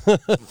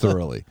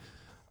thoroughly.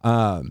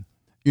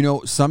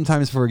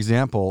 Sometimes, for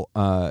example,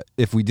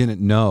 if we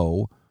didn't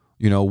know,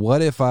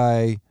 what if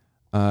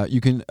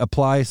you can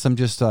apply some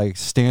just like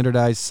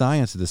standardized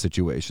science to the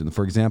situation.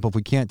 For example, if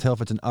we can't tell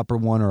if it's an upper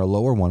one or a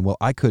lower one, well,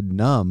 I could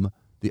numb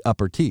the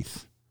upper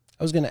teeth.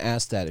 I was going to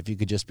ask that if you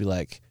could just be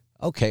like,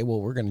 okay, well,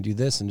 we're going to do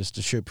this and just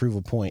to prove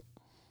a point.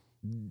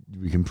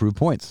 We can prove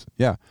points.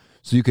 Yeah.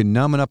 So you can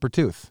numb an upper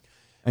tooth.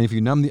 And if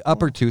you numb the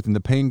upper tooth and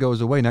the pain goes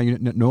away, now you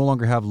no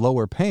longer have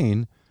lower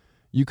pain.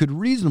 You could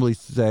reasonably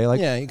say,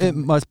 it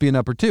must be an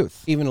upper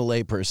tooth. Even a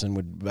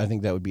layperson I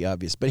think that would be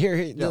obvious. But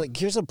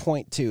here's a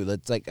point too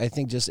that's I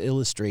think just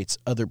illustrates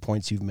other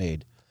points you've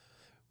made.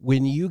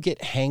 When you get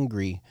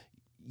hangry,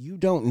 you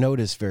don't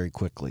notice very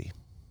quickly.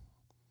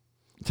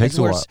 It takes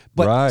a while.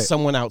 But right.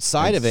 someone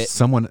outside of it,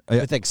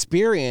 with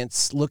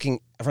experience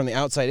looking from the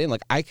outside in,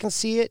 like I can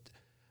see it.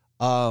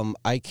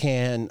 I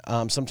can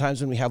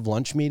sometimes when we have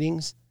lunch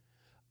meetings,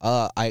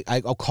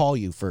 I'll call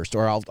you first,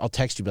 or I'll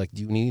text you, be like,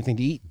 do you need anything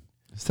to eat?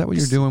 Is that what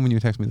you're doing when you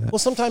text me that? Well,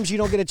 sometimes you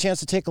don't get a chance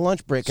to take a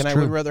lunch break, and I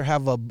would rather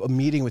have a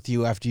meeting with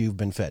you after you've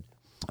been fed.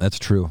 That's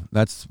true.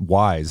 That's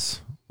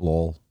wise,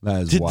 lol.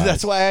 That is wise.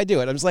 That's why I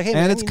do it. I'm just like, hey,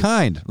 man, it's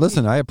kind.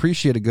 Listen, I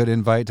appreciate a good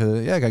invite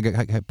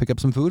to pick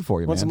up some food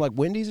for you, want man. some like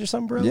Wendy's or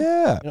something, bro?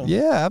 Yeah,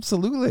 yeah,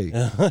 absolutely.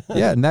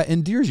 Yeah, and that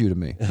endears you to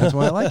me. That's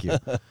why I like you.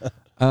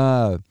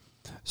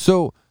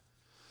 So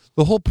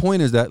the whole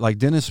point is that, like,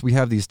 Dennis, we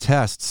have these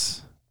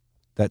tests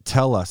that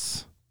tell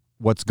us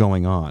what's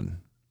going on.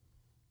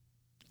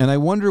 And I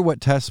wonder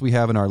what tests we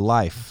have in our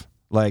life.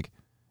 Like,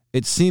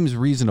 it seems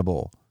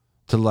reasonable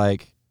to,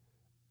 like,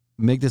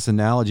 make this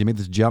analogy, make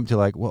this jump to,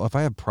 like, well, if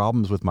I have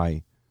problems with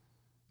my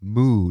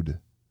mood,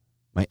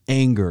 my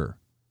anger,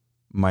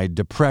 my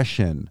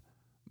depression,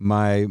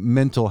 my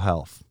mental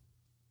health,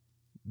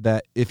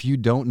 that if you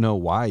don't know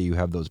why you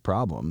have those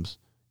problems,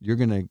 you're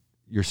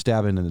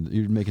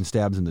making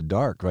stabs in the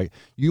dark, right?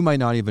 You might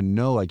not even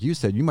know, like you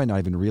said, you might not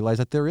even realize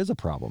that there is a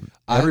problem.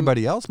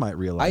 Everybody else might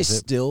realize it. I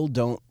still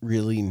don't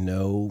really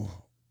know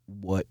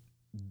what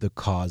the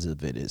cause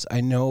of it is.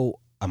 I know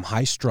I'm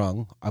high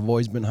strung. I've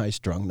always been high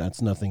strung.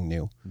 That's nothing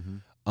new.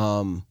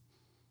 Mm-hmm.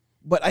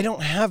 But I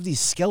don't have these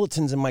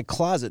skeletons in my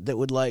closet that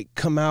would like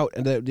come out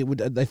and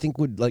that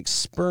would like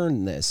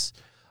spurn this.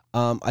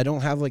 I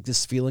don't have like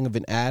this feeling of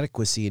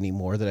inadequacy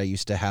anymore that I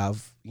used to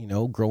have,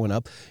 growing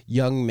up.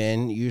 Young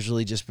men,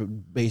 usually just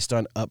based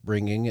on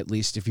upbringing, at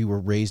least if you were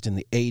raised in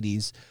the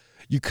 80s,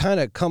 you kind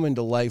of come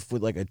into life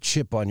with like a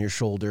chip on your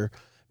shoulder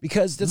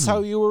because that's how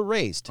you were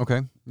raised.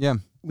 Okay. Yeah.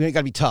 You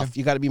got to be tough.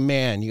 You got to be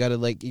man. You got to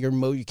like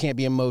you can't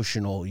be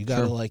emotional. You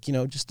got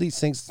to just these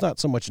things. It's not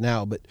so much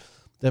now, but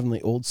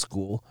definitely old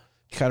school.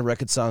 Kind of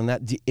reconciling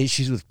that. The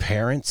issues with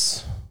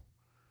parents.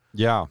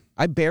 Yeah.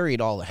 I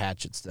buried all the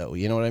hatchets though.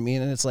 You know what I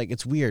mean? And it's like,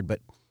 it's weird, but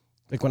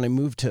like when I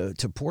moved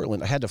to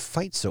Portland, I had to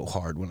fight so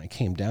hard when I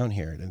came down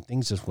here and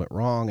things just went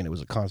wrong and it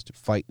was a constant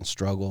fight and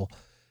struggle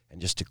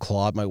and just to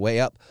claw my way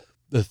up.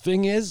 The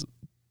thing is,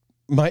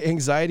 my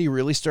anxiety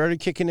really started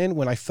kicking in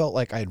when I felt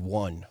like I'd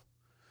won.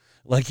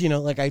 Like,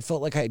 I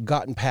felt like I had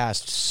gotten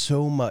past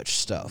so much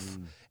stuff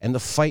and the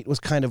fight was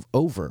kind of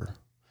over.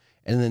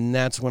 And then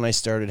that's when I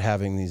started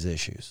having these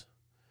issues.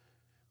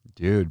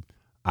 Dude,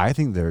 I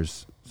think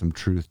there's some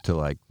truth to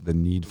like the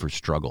need for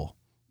struggle.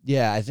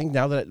 Yeah, I think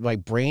now that my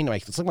brain,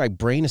 it's like my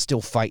brain is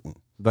still fighting.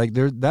 Like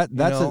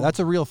that's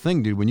a real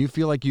thing, dude. When you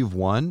feel like you've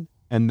won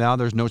and now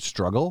there's no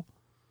struggle.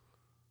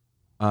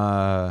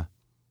 Yeah,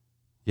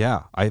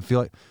 I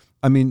feel like,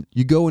 I mean,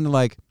 you go into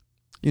like,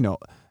 you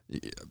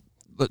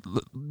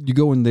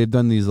go and they've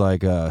done these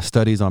like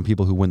studies on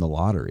people who win the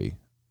lottery,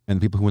 and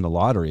people who win the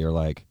lottery are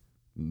like,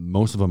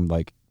 most of them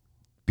like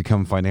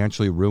become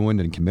financially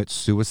ruined and commit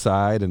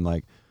suicide and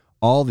like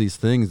all these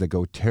things that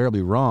go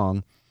terribly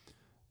wrong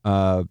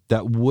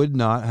that would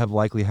not have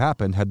likely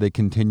happened had they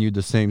continued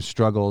the same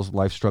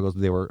life struggles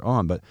they were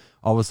on. But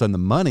all of a sudden the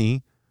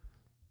money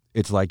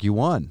it's like you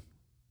won.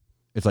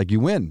 It's like you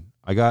win.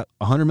 I got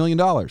 $100 million.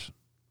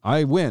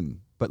 I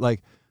win. But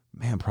like,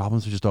 man,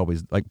 problems are just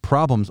always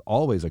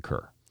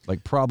occur.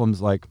 Like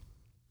problems, like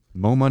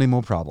more money,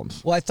 more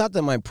problems. Well, I thought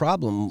that my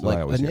problem, That's what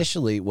I always hear.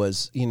 initially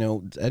was, I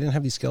didn't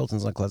have these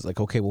skeletons in my closet. Like,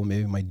 okay, well,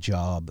 maybe my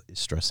job is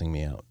stressing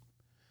me out.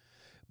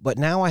 But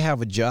now I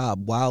have a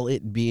job, while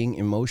it being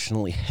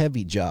emotionally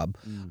heavy job,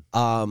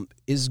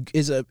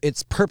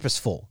 it's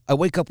purposeful. I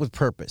wake up with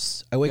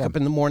purpose. I wake up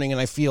in the morning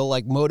and I feel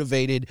like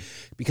motivated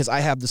because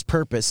I have this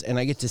purpose, and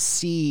I get to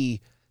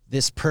see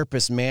this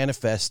purpose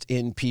manifest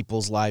in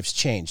people's lives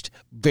changed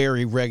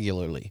very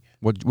regularly.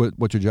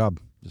 What's your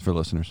job, just for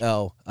listeners?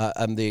 Oh,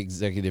 I'm the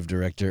executive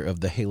director of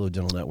the Halo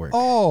Dental Network.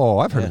 Oh,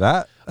 I've heard of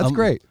that. That's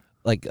great.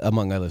 Like,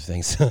 among other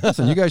things.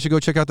 Listen, you guys should go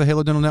check out the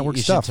Halo Dental Network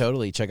You stuff. should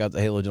totally check out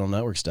the Halo Dental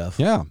Network stuff.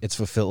 Yeah. It's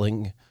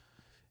fulfilling.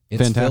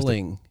 It's Fantastic.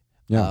 filling.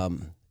 Yeah.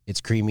 It's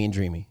creamy and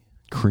dreamy.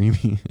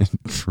 Creamy and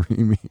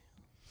dreamy.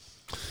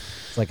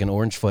 It's like an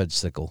orange fudge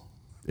sickle.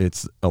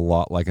 It's a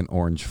lot like an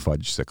orange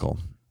fudge sickle.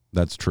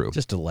 That's true.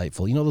 Just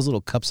delightful. You know those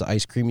little cups of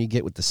ice cream you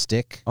get with the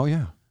stick? Oh,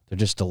 yeah. They're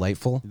just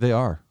delightful. They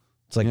are.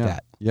 It's like Yeah.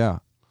 that. Yeah.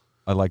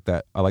 I like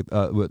that. I like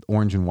with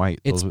orange and white.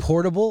 It's Those are-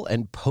 portable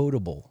and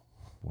potable.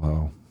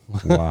 wow.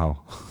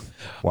 Wow.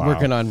 Wow.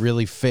 Working on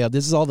really failed.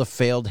 This is all the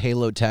failed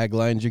Halo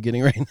taglines you're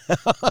getting right now.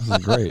 This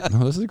is great.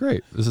 No, this is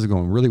great. This is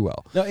going really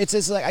well. No,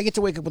 it's like I get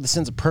to wake up with a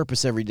sense of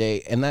purpose every day,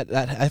 and that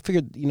I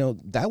figured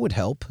that would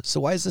help.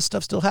 So why is this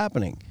stuff still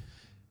happening?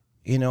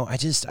 I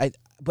just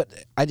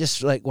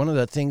like one of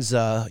the things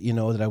that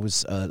I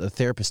was the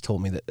therapist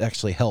told me that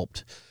actually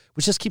helped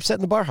was just keep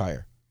setting the bar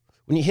higher.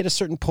 When you hit a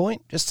certain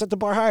point, just set the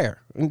bar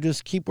higher and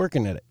just keep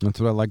working at it. That's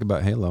what I like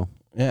about Halo.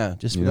 Yeah,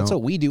 that's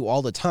what we do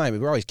all the time.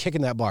 We're always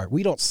kicking that bar.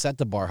 We don't set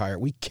the bar higher.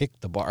 We kick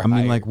the bar higher. I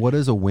mean, like, what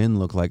does a win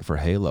look like for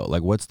Halo?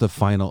 Like, what's the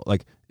final?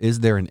 Like, is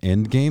there an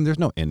end game? There's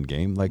no end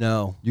game. Like,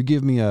 No. You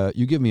give me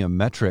a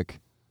metric,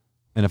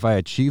 and if I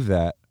achieve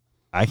that,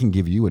 I can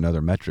give you another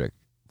metric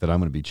that I'm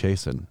going to be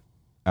chasing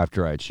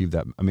after I achieve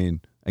that. I mean,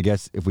 I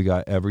guess if we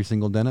got every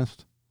single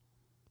dentist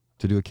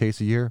to do a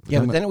case a year, Yeah,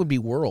 but then it would be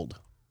world.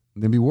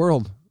 then be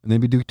world, and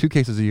then be do 2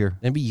 cases a year.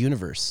 Then it'd be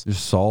universe.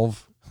 Just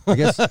solve. I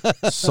guess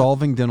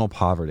solving dental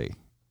poverty.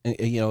 And,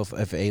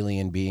 if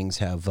alien beings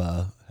have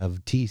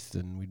teeth,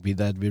 then we'd be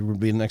that. It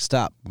would be the next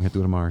stop. We have to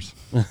go to Mars.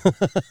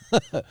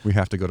 We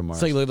have to go to Mars.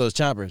 So you look at those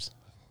choppers.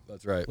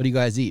 That's right. What do you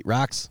guys eat?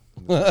 Rocks?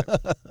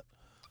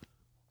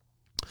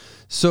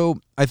 So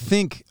I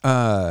think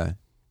the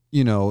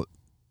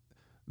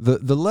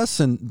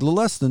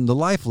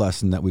life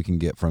lesson that we can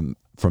get from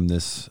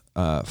this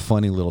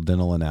funny little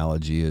dental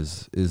analogy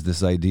is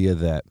this idea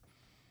that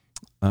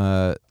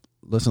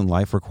listen,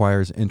 life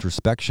requires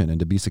introspection, and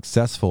to be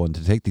successful and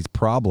to take these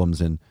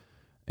problems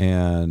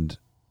and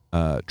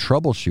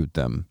troubleshoot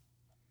them,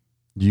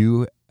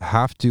 you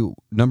have to,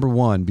 number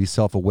one, be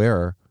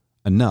self-aware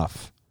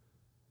enough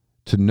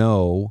to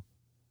know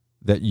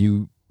that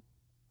you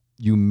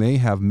may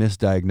have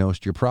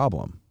misdiagnosed your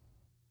problem,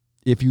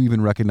 if you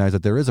even recognize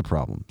that there is a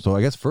problem. So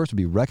I guess first would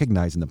be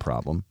recognizing the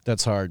problem.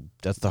 That's hard.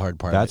 That's the hard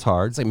part. That's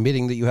hard. It's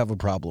admitting that you have a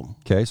problem.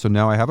 Okay, so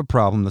now I have a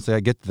problem. Let's say I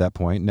get to that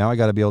point. Now I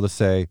got to be able to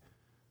say,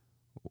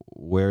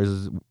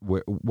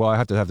 well, I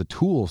have to have the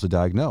tools to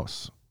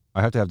diagnose.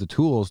 I have to have the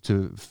tools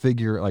to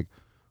figure, like,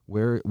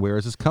 where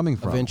is this coming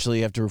from? Eventually,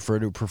 you have to refer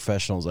to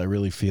professionals. I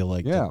really feel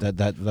like Yeah.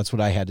 that's what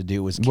I had to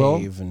do was Well,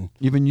 cave and.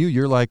 Even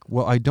you're like,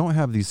 well, I don't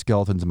have these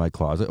skeletons in my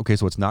closet. Okay,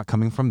 so it's not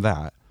coming from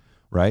that,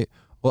 right?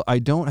 Well, I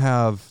don't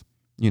have,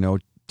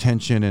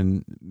 tension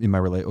in my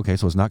relate. Okay,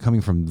 so it's not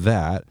coming from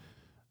that.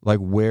 Like,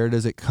 where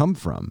does it come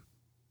from?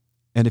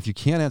 And if you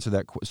can't answer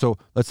that, so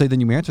let's say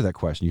then you answer that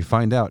question, you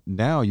find out,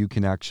 now you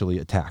can actually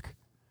attack.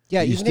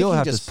 Yeah, You even still if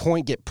have you to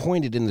just get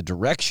pointed in the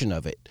direction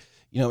of it.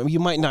 You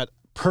might not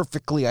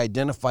perfectly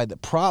identify the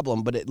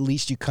problem, but at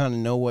least you kind of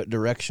know what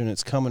direction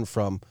it's coming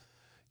from.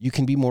 You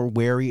can be more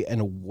wary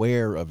and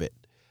aware of it.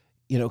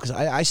 Because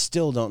I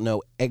still don't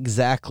know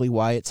exactly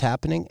why it's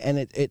happening, and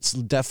it's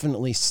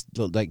definitely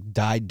like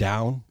died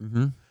down.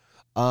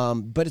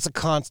 Mm-hmm. But it's a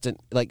constant.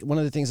 Like, one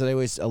of the things that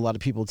a lot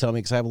of people tell me,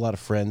 because I have a lot of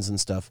friends and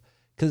stuff,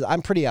 because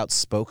I'm pretty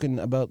outspoken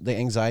about the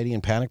anxiety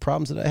and panic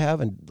problems that I have,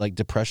 and like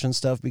depression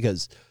stuff,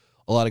 because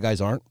a lot of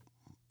guys aren't.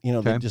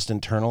 They just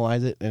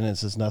internalize it, and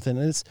it's just nothing.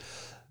 And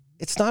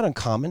it's not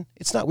uncommon.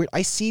 It's not weird.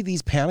 I see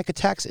these panic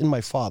attacks in my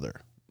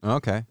father.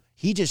 Okay.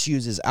 He just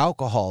uses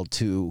alcohol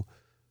to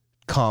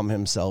calm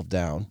himself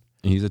down.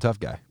 He's a tough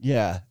guy.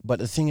 Yeah, but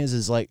the thing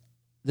is like,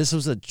 this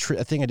was a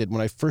thing I did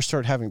when I first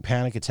started having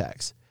panic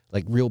attacks,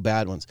 like real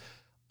bad ones.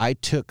 I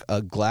took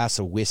a glass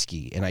of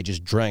whiskey and I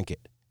just drank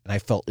it, and I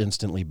felt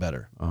instantly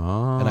better.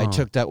 Oh. And I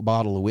took that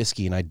bottle of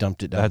whiskey and I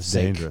dumped it down That's the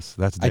sink. dangerous.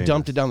 That's I dangerous.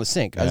 dumped it down the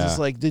sink. I was Yeah. just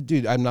like,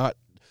 dude,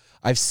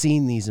 I've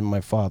seen these in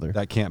my father.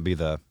 That can't be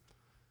the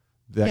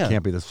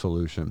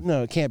solution.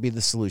 No, it can't be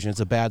the solution. It's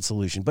a bad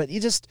solution. But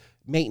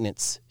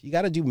maintenance. You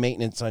got to do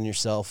maintenance on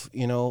yourself.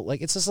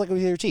 Like, it's just like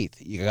with your teeth.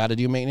 You got to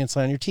do maintenance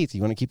on your teeth.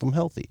 You want to keep them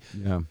healthy.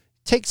 Yeah.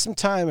 Take some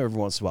time every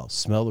once in a while.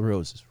 Smell the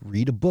roses.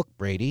 Read a book,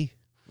 Brady.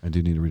 I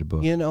do need to read a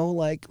book. You know,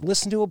 like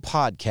listen to a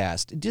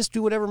podcast. Just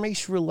do whatever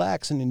makes you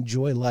relax and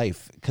enjoy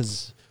life,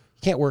 because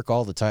you can't work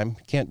all the time.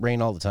 You can't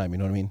rain all the time. You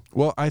know what I mean?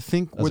 Well, I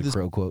think That's a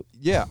Crow quote.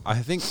 Yeah, I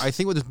think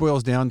what this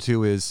boils down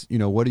to is,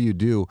 what do you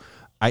do?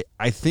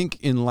 I think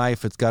in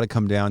life it's got to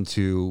come down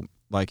to,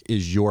 like,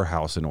 is your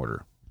house in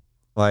order?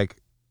 Like,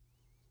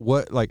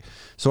 what, like,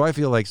 so I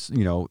feel like,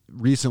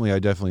 recently I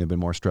definitely have been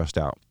more stressed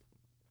out.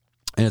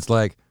 And it's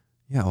like,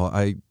 yeah, well,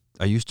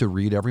 I used to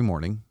read every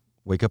morning,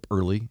 wake up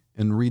early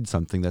and read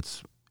something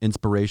that's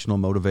inspirational,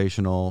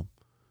 motivational,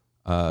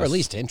 Or at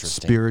least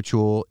interesting.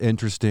 spiritual,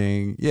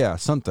 interesting. Yeah,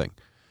 something.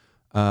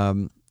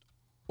 And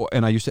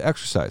I used to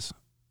exercise.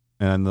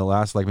 And the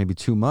last, like, maybe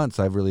 2 months,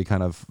 I've really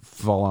kind of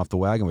fallen off the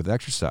wagon with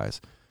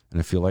exercise. And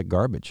I feel like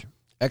garbage.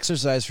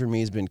 Exercise for me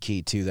has been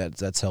key too.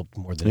 That's helped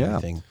more than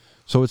anything.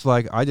 So it's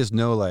like, I just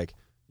know, like,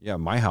 yeah,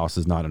 my house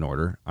is not in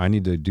order. I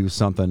need to do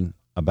something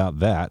about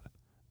that.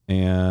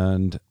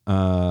 And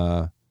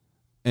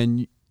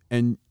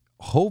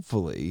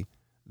hopefully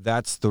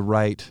that's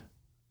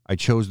I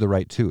chose the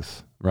right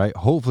tooth, right?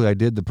 Hopefully I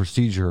did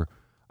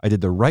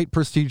the right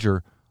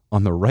procedure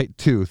on the right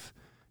tooth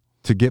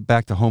to get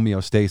back to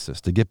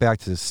homeostasis, to get back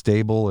to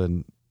stable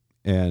and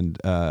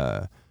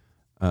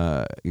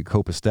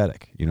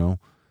copacetic,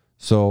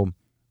 So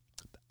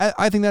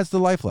I think that's the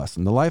life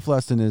lesson. The life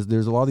lesson is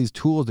there's a lot of these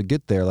tools to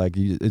get there. Like,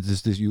 it's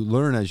just as you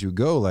learn as you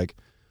go. Like,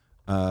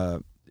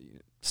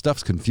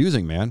 stuff's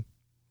confusing, man.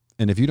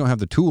 And if you don't have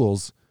the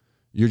tools,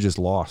 you're just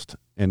lost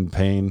in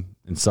pain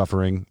and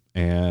suffering,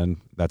 and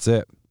that's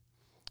it.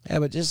 Yeah,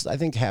 but I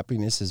think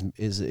happiness is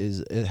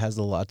it has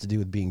a lot to do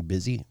with being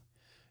busy,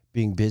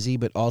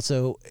 but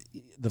also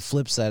the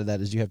flip side of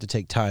that is you have to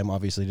take time,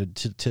 obviously,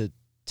 to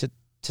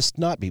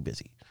not be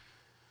busy.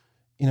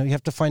 You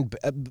have to find.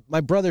 My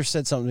brother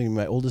said something to me.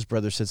 My oldest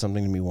brother said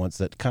something to me once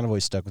that kind of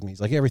always stuck with me.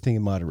 He's like, everything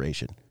in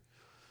moderation.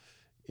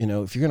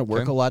 If you're going to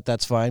work a lot,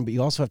 that's fine, but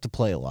you also have to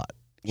play a lot.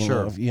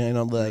 Sure.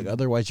 Like,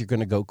 otherwise you're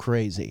going to go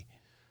crazy.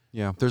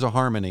 Yeah, there's a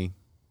harmony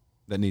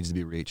that needs to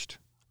be reached.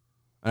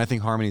 And I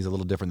think harmony is a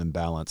little different than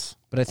balance.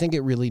 But I think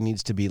it really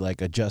needs to be, like,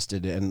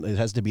 adjusted, and it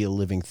has to be a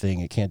living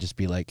thing. It can't just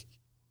be like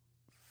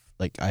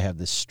I have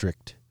this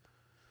strict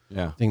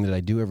thing that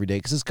I do every day,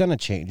 because it's going to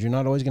change. You're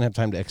not always going to have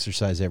time to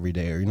exercise every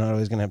day, or you're not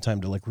always going to have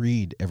time to, like,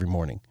 read every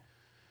morning.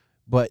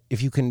 But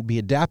if you can be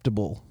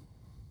adaptable.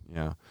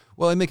 Yeah.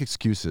 Well, I make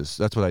excuses.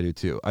 That's what I do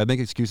too. I make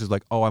excuses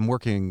like, oh, I'm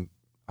working.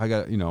 I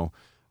got,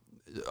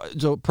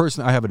 So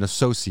personally, I have an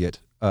associate,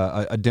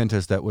 a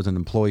dentist that was an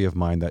employee of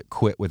mine that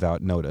quit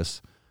without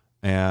notice.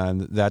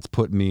 And that's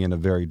put me in a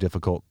very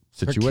difficult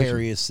situation.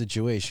 Precarious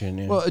situation.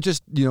 Yeah. Well, it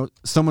just,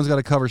 someone's got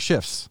to cover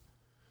shifts.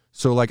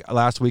 So, like,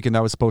 last weekend,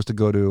 I was supposed to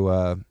go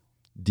to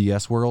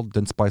DS World,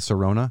 Dents by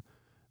Sorona.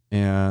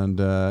 And,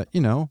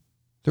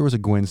 there was a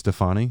Gwen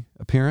Stefani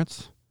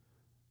appearance.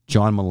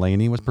 John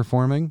Mulaney was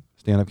performing,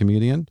 stand-up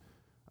comedian.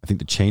 I think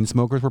the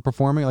Chainsmokers were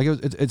performing. Like,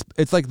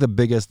 it's like the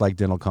biggest, like,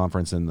 dental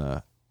conference in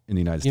the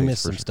United States. You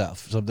missed some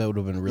stuff, so that would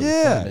have been really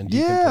fun and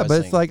decompressing. Yeah,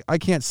 but it's like, I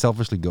can't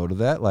selfishly go to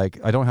that. Like,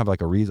 I don't have,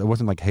 like, a reason. It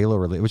wasn't, like, Halo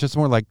related. It was just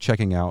more like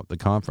checking out the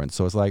conference.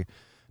 So it's like,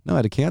 no, I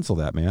had to cancel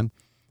that, man.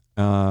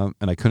 And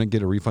I couldn't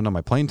get a refund on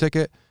my plane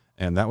ticket,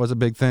 and that was a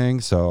big thing.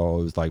 So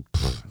it was like,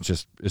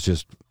 it's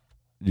just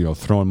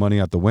throwing money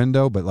out the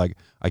window. But, like,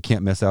 I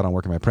can't miss out on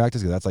working my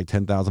practice, because that's like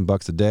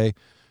 $10,000 a day.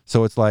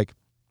 So it's like,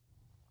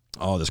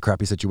 oh, this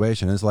crappy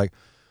situation. And it's like,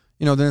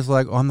 then it's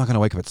like, oh, I'm not going to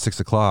wake up at 6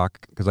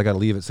 o'clock because I got to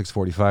leave at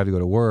 6:45 to go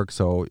to work.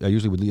 So I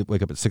usually would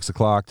wake up at 6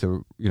 o'clock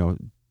to,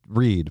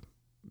 read.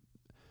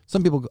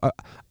 Some people,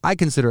 I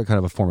consider it kind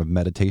of a form of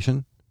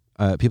meditation.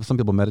 Some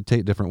people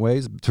meditate different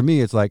ways. To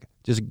me, it's like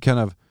just kind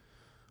of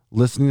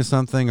listening to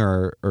something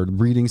or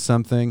reading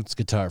something. It's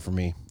guitar for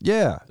me.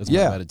 Yeah. That's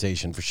my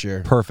meditation for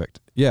sure. Perfect.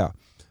 Yeah.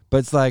 But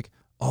it's like,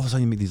 all of a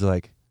sudden you make these,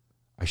 like,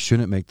 I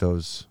shouldn't make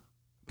those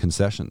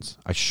concessions.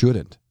 I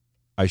shouldn't.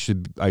 I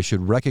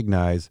should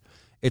recognize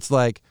it's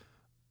like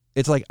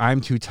I'm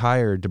too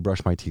tired to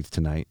brush my teeth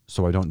tonight,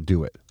 so I don't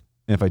do it.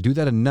 And if I do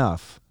that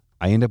enough,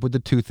 I end up with the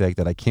toothache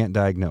that I can't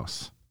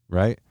diagnose,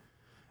 right?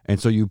 And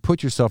so you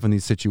put yourself in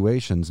these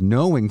situations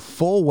knowing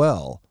full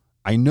well,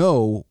 I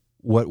know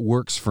what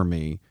works for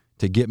me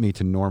to get me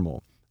to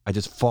normal. I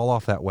just fall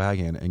off that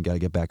wagon and got to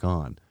get back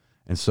on.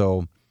 And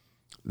so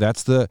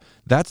that's the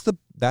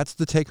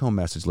take-home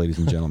message, ladies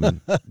and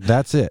gentlemen.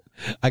 That's it.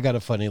 I got a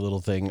funny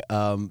little thing.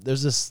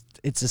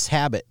 It's this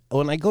habit.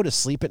 When I go to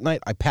sleep at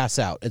night, I pass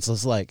out. It's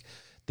just like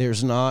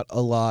there's not a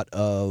lot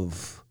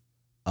of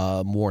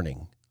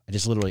morning. I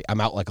just literally,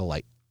 I'm out like a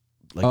light.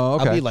 Like,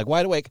 okay. I'll be like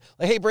wide awake.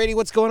 Like, hey, Brady,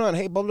 what's going on?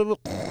 Hey, blah, blah, blah.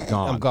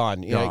 Gone. I'm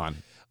gone.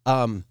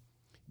 Gone.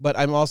 But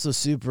I'm also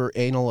super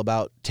anal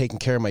about taking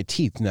care of my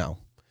teeth now.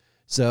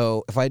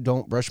 So if I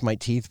don't brush my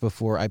teeth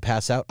before I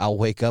pass out, I'll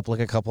wake up like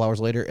a couple hours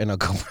later and I'll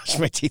go brush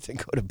my teeth and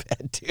go to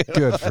bed, dude.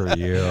 Good for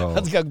you.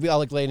 I'll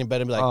like laying in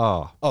bed and be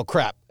like, oh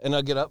crap. And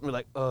I'll get up and be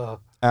like,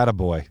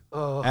 Attaboy.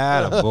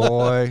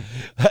 Attaboy.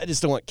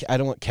 I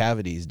don't want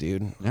cavities,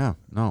 dude. Yeah,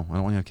 no, I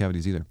don't want to have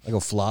cavities either. I go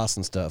floss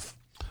and stuff.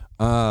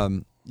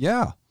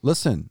 Yeah,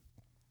 listen,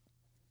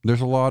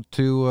 there's a lot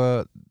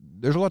to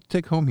there's a lot to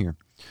take home here.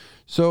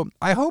 So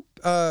I hope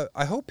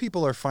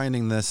people are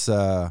finding these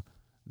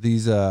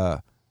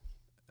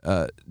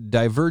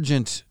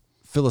divergent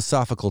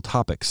philosophical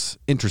topics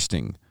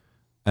interesting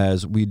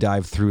as we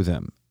dive through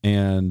them.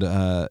 And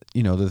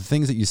the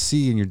things that you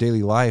see in your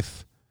daily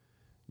life,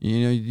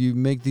 you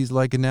make these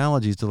like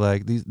analogies to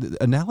like these.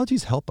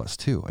 Analogies help us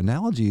too.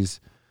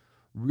 Analogies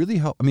really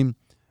help. I mean,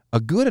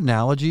 a good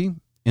analogy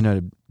in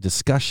a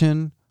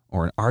discussion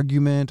or an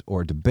argument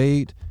or a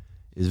debate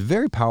is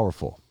very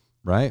powerful,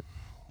 right?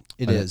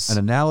 It is. An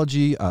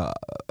analogy, a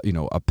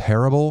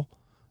parable,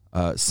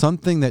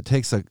 something that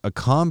takes a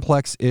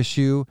complex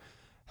issue,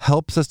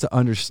 helps us to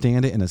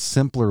understand it in a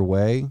simpler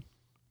way.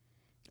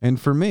 And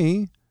for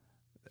me,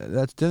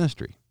 that's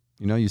dentistry.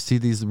 You see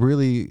these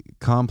really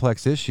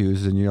complex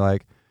issues and you're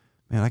like,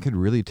 man, I could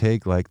really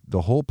take like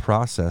the whole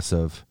process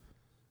of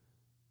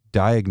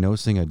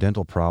diagnosing a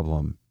dental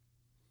problem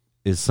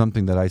is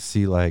something that I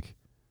see like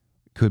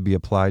could be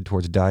applied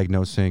towards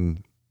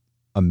diagnosing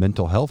a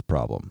mental health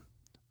problem,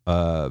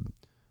 a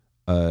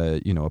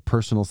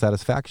personal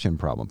satisfaction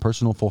problem,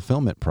 personal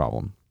fulfillment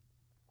problem.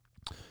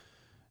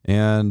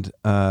 And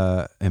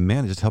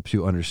man, it just helps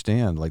you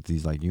understand like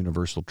these like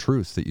universal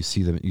truths that you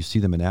see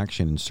them in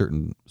action in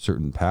certain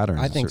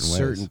patterns. I think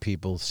certain ways.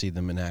 people see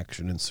them in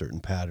action in certain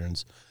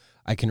patterns.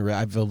 I've kind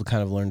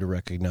of learned to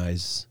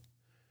recognize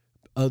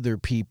other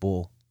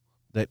people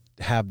that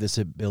have this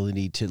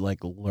ability to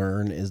like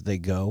learn as they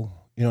go.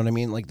 You know what I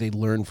mean? Like they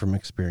learn from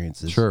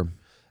experiences. Sure.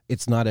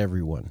 It's not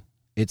everyone.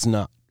 It's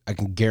not. I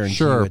can guarantee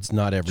Sure. you it's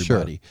not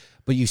everybody. Sure.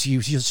 But you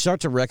start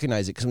to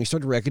recognize it because when you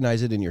start to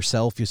recognize it in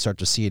yourself, you start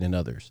to see it in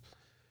others.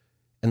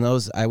 And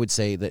those, I would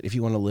say that if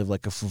you want to live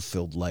like a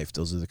fulfilled life,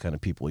 those are the kind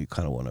of people you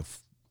kind of want to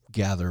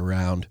gather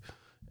around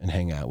and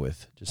hang out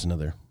with. Just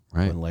another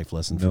Right. one life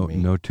lesson for me.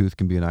 No tooth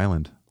can be an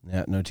island.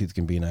 Yeah, no tooth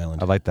can be an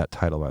island. I like that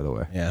title, by the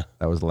way. Yeah.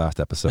 That was the last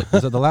episode.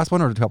 Was it the last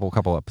one or a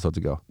couple episodes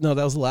ago? No,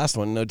 that was the last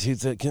one. No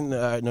tooth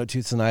no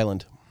tooth's an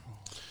island.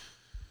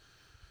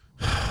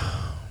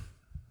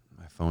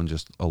 My phone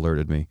just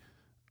alerted me.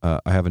 I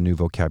have a new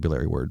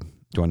vocabulary word.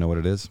 Do I know what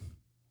it is?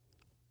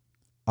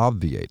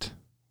 Obviate.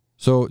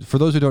 So for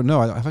those who don't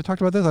know, have I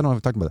talked about this? I don't know if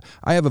I've talked about it.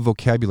 I have a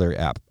vocabulary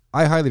app.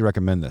 I highly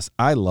recommend this.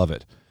 I love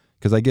it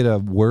because I get a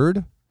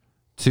word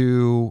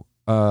to,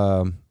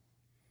 I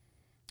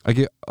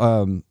get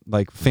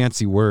like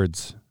fancy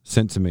words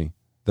sent to me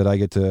that I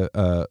get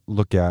to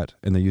look at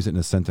and they use it in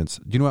a sentence.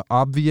 Do you know what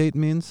obviate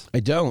means? I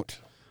don't.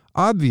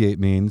 Obviate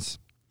means,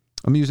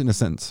 I'm using it in a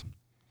sentence.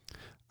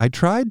 I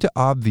tried to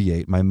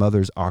obviate my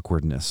mother's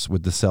awkwardness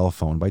with the cell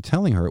phone by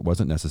telling her it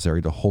wasn't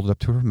necessary to hold it up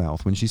to her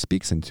mouth when she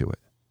speaks into it.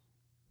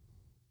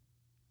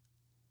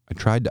 I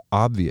tried to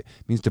obviate.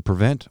 It means to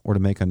prevent or to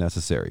make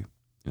unnecessary.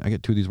 I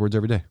get 2 of these words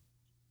every day.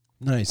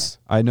 Nice.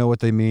 I know what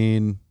they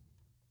mean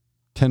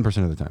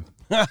 10% of the time.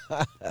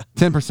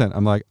 10%.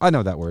 I'm like, I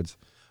know that words.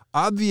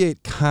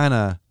 Obviate kind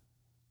of.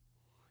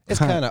 It's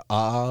kind of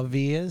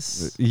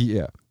obvious.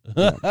 Yeah.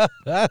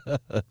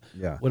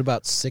 Yeah. What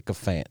about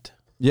sycophant?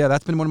 Yeah,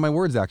 that's been one of my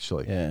words,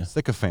 actually. Yeah.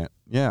 Sycophant.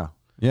 Yeah.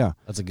 Yeah.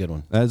 That's a good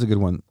one. That is a good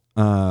one.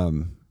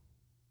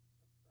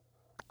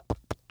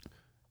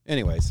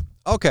 Anyways.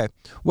 Okay.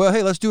 Well,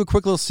 hey, let's do a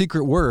quick little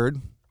secret word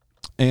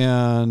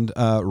and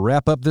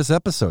wrap up this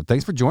episode.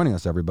 Thanks for joining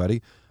us,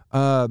 everybody.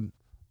 For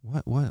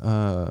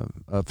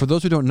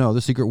those who don't know,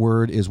 the secret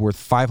word is worth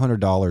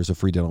 $500 of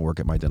free dental work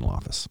at my dental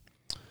office.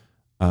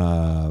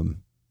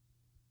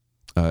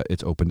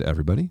 It's open to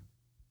everybody.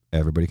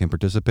 Everybody can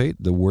participate.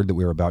 The word that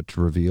we're about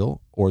to reveal,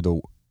 or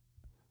the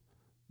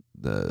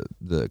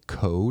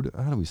code.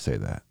 How do we say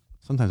that?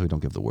 Sometimes we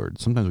don't give the word.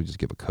 Sometimes we just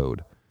give a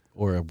code.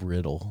 Or a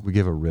riddle. We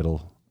give a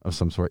riddle of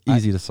some sort,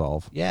 easy to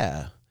solve.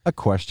 Yeah. A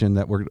question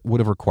that would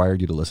have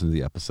required you to listen to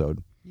the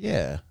episode.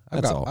 Yeah.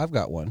 That's all. I've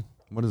got one.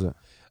 What is it?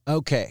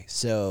 Okay,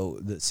 so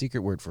the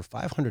secret word for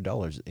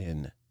 $500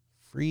 in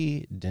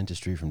free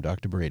dentistry from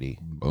Dr. Brady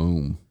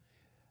Boom.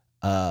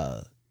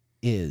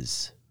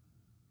 is,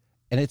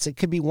 and it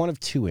could be one of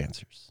two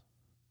answers.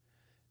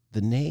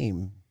 The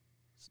name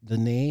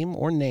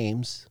or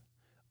names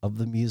of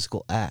the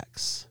musical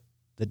acts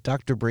that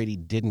Dr. Brady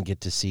didn't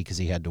get to see because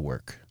he had to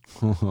work.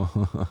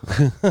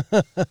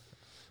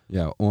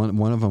 Yeah,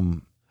 one of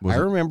them. I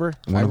remember.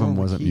 One of them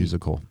wasn't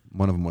musical.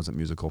 One of them wasn't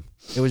musical.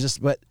 It was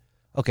just, but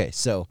okay.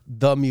 So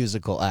the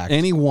musical act.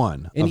 Any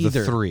one of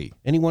the three.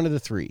 Any one of the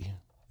three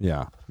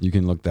Yeah, you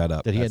can look that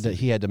up. that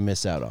he had to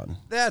miss out on.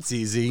 That's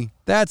easy.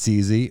 That's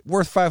easy.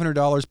 Worth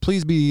 $500.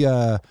 Please be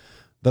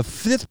the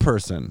fifth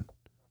person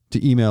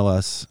to email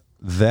us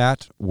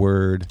that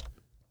word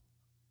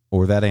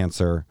or that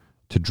answer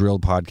to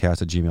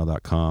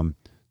drilledpodcast@gmail.com.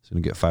 So you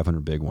can get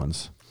 500 big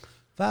ones.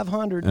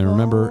 500. And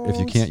remember, if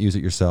you can't use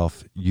it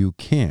yourself, you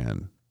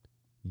can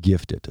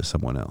gift it to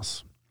someone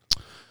else.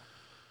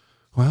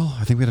 Well,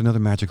 I think we had another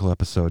magical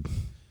episode.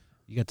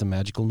 You got the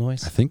magical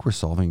noise? I think we're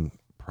solving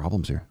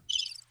problems here.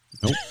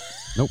 Nope.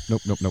 Nope.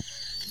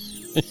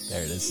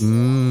 There it is. That's the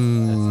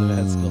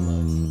magical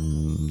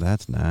noise.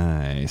 That's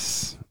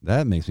nice.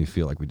 That makes me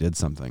feel like we did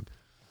something.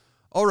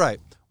 All right.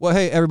 Well,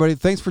 hey, everybody,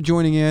 thanks for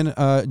joining in.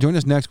 Join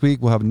us next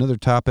week. We'll have another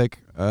topic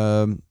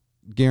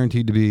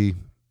guaranteed to be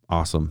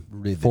awesome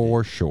Riveting.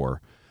 for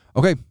sure.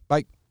 Okay,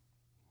 bye.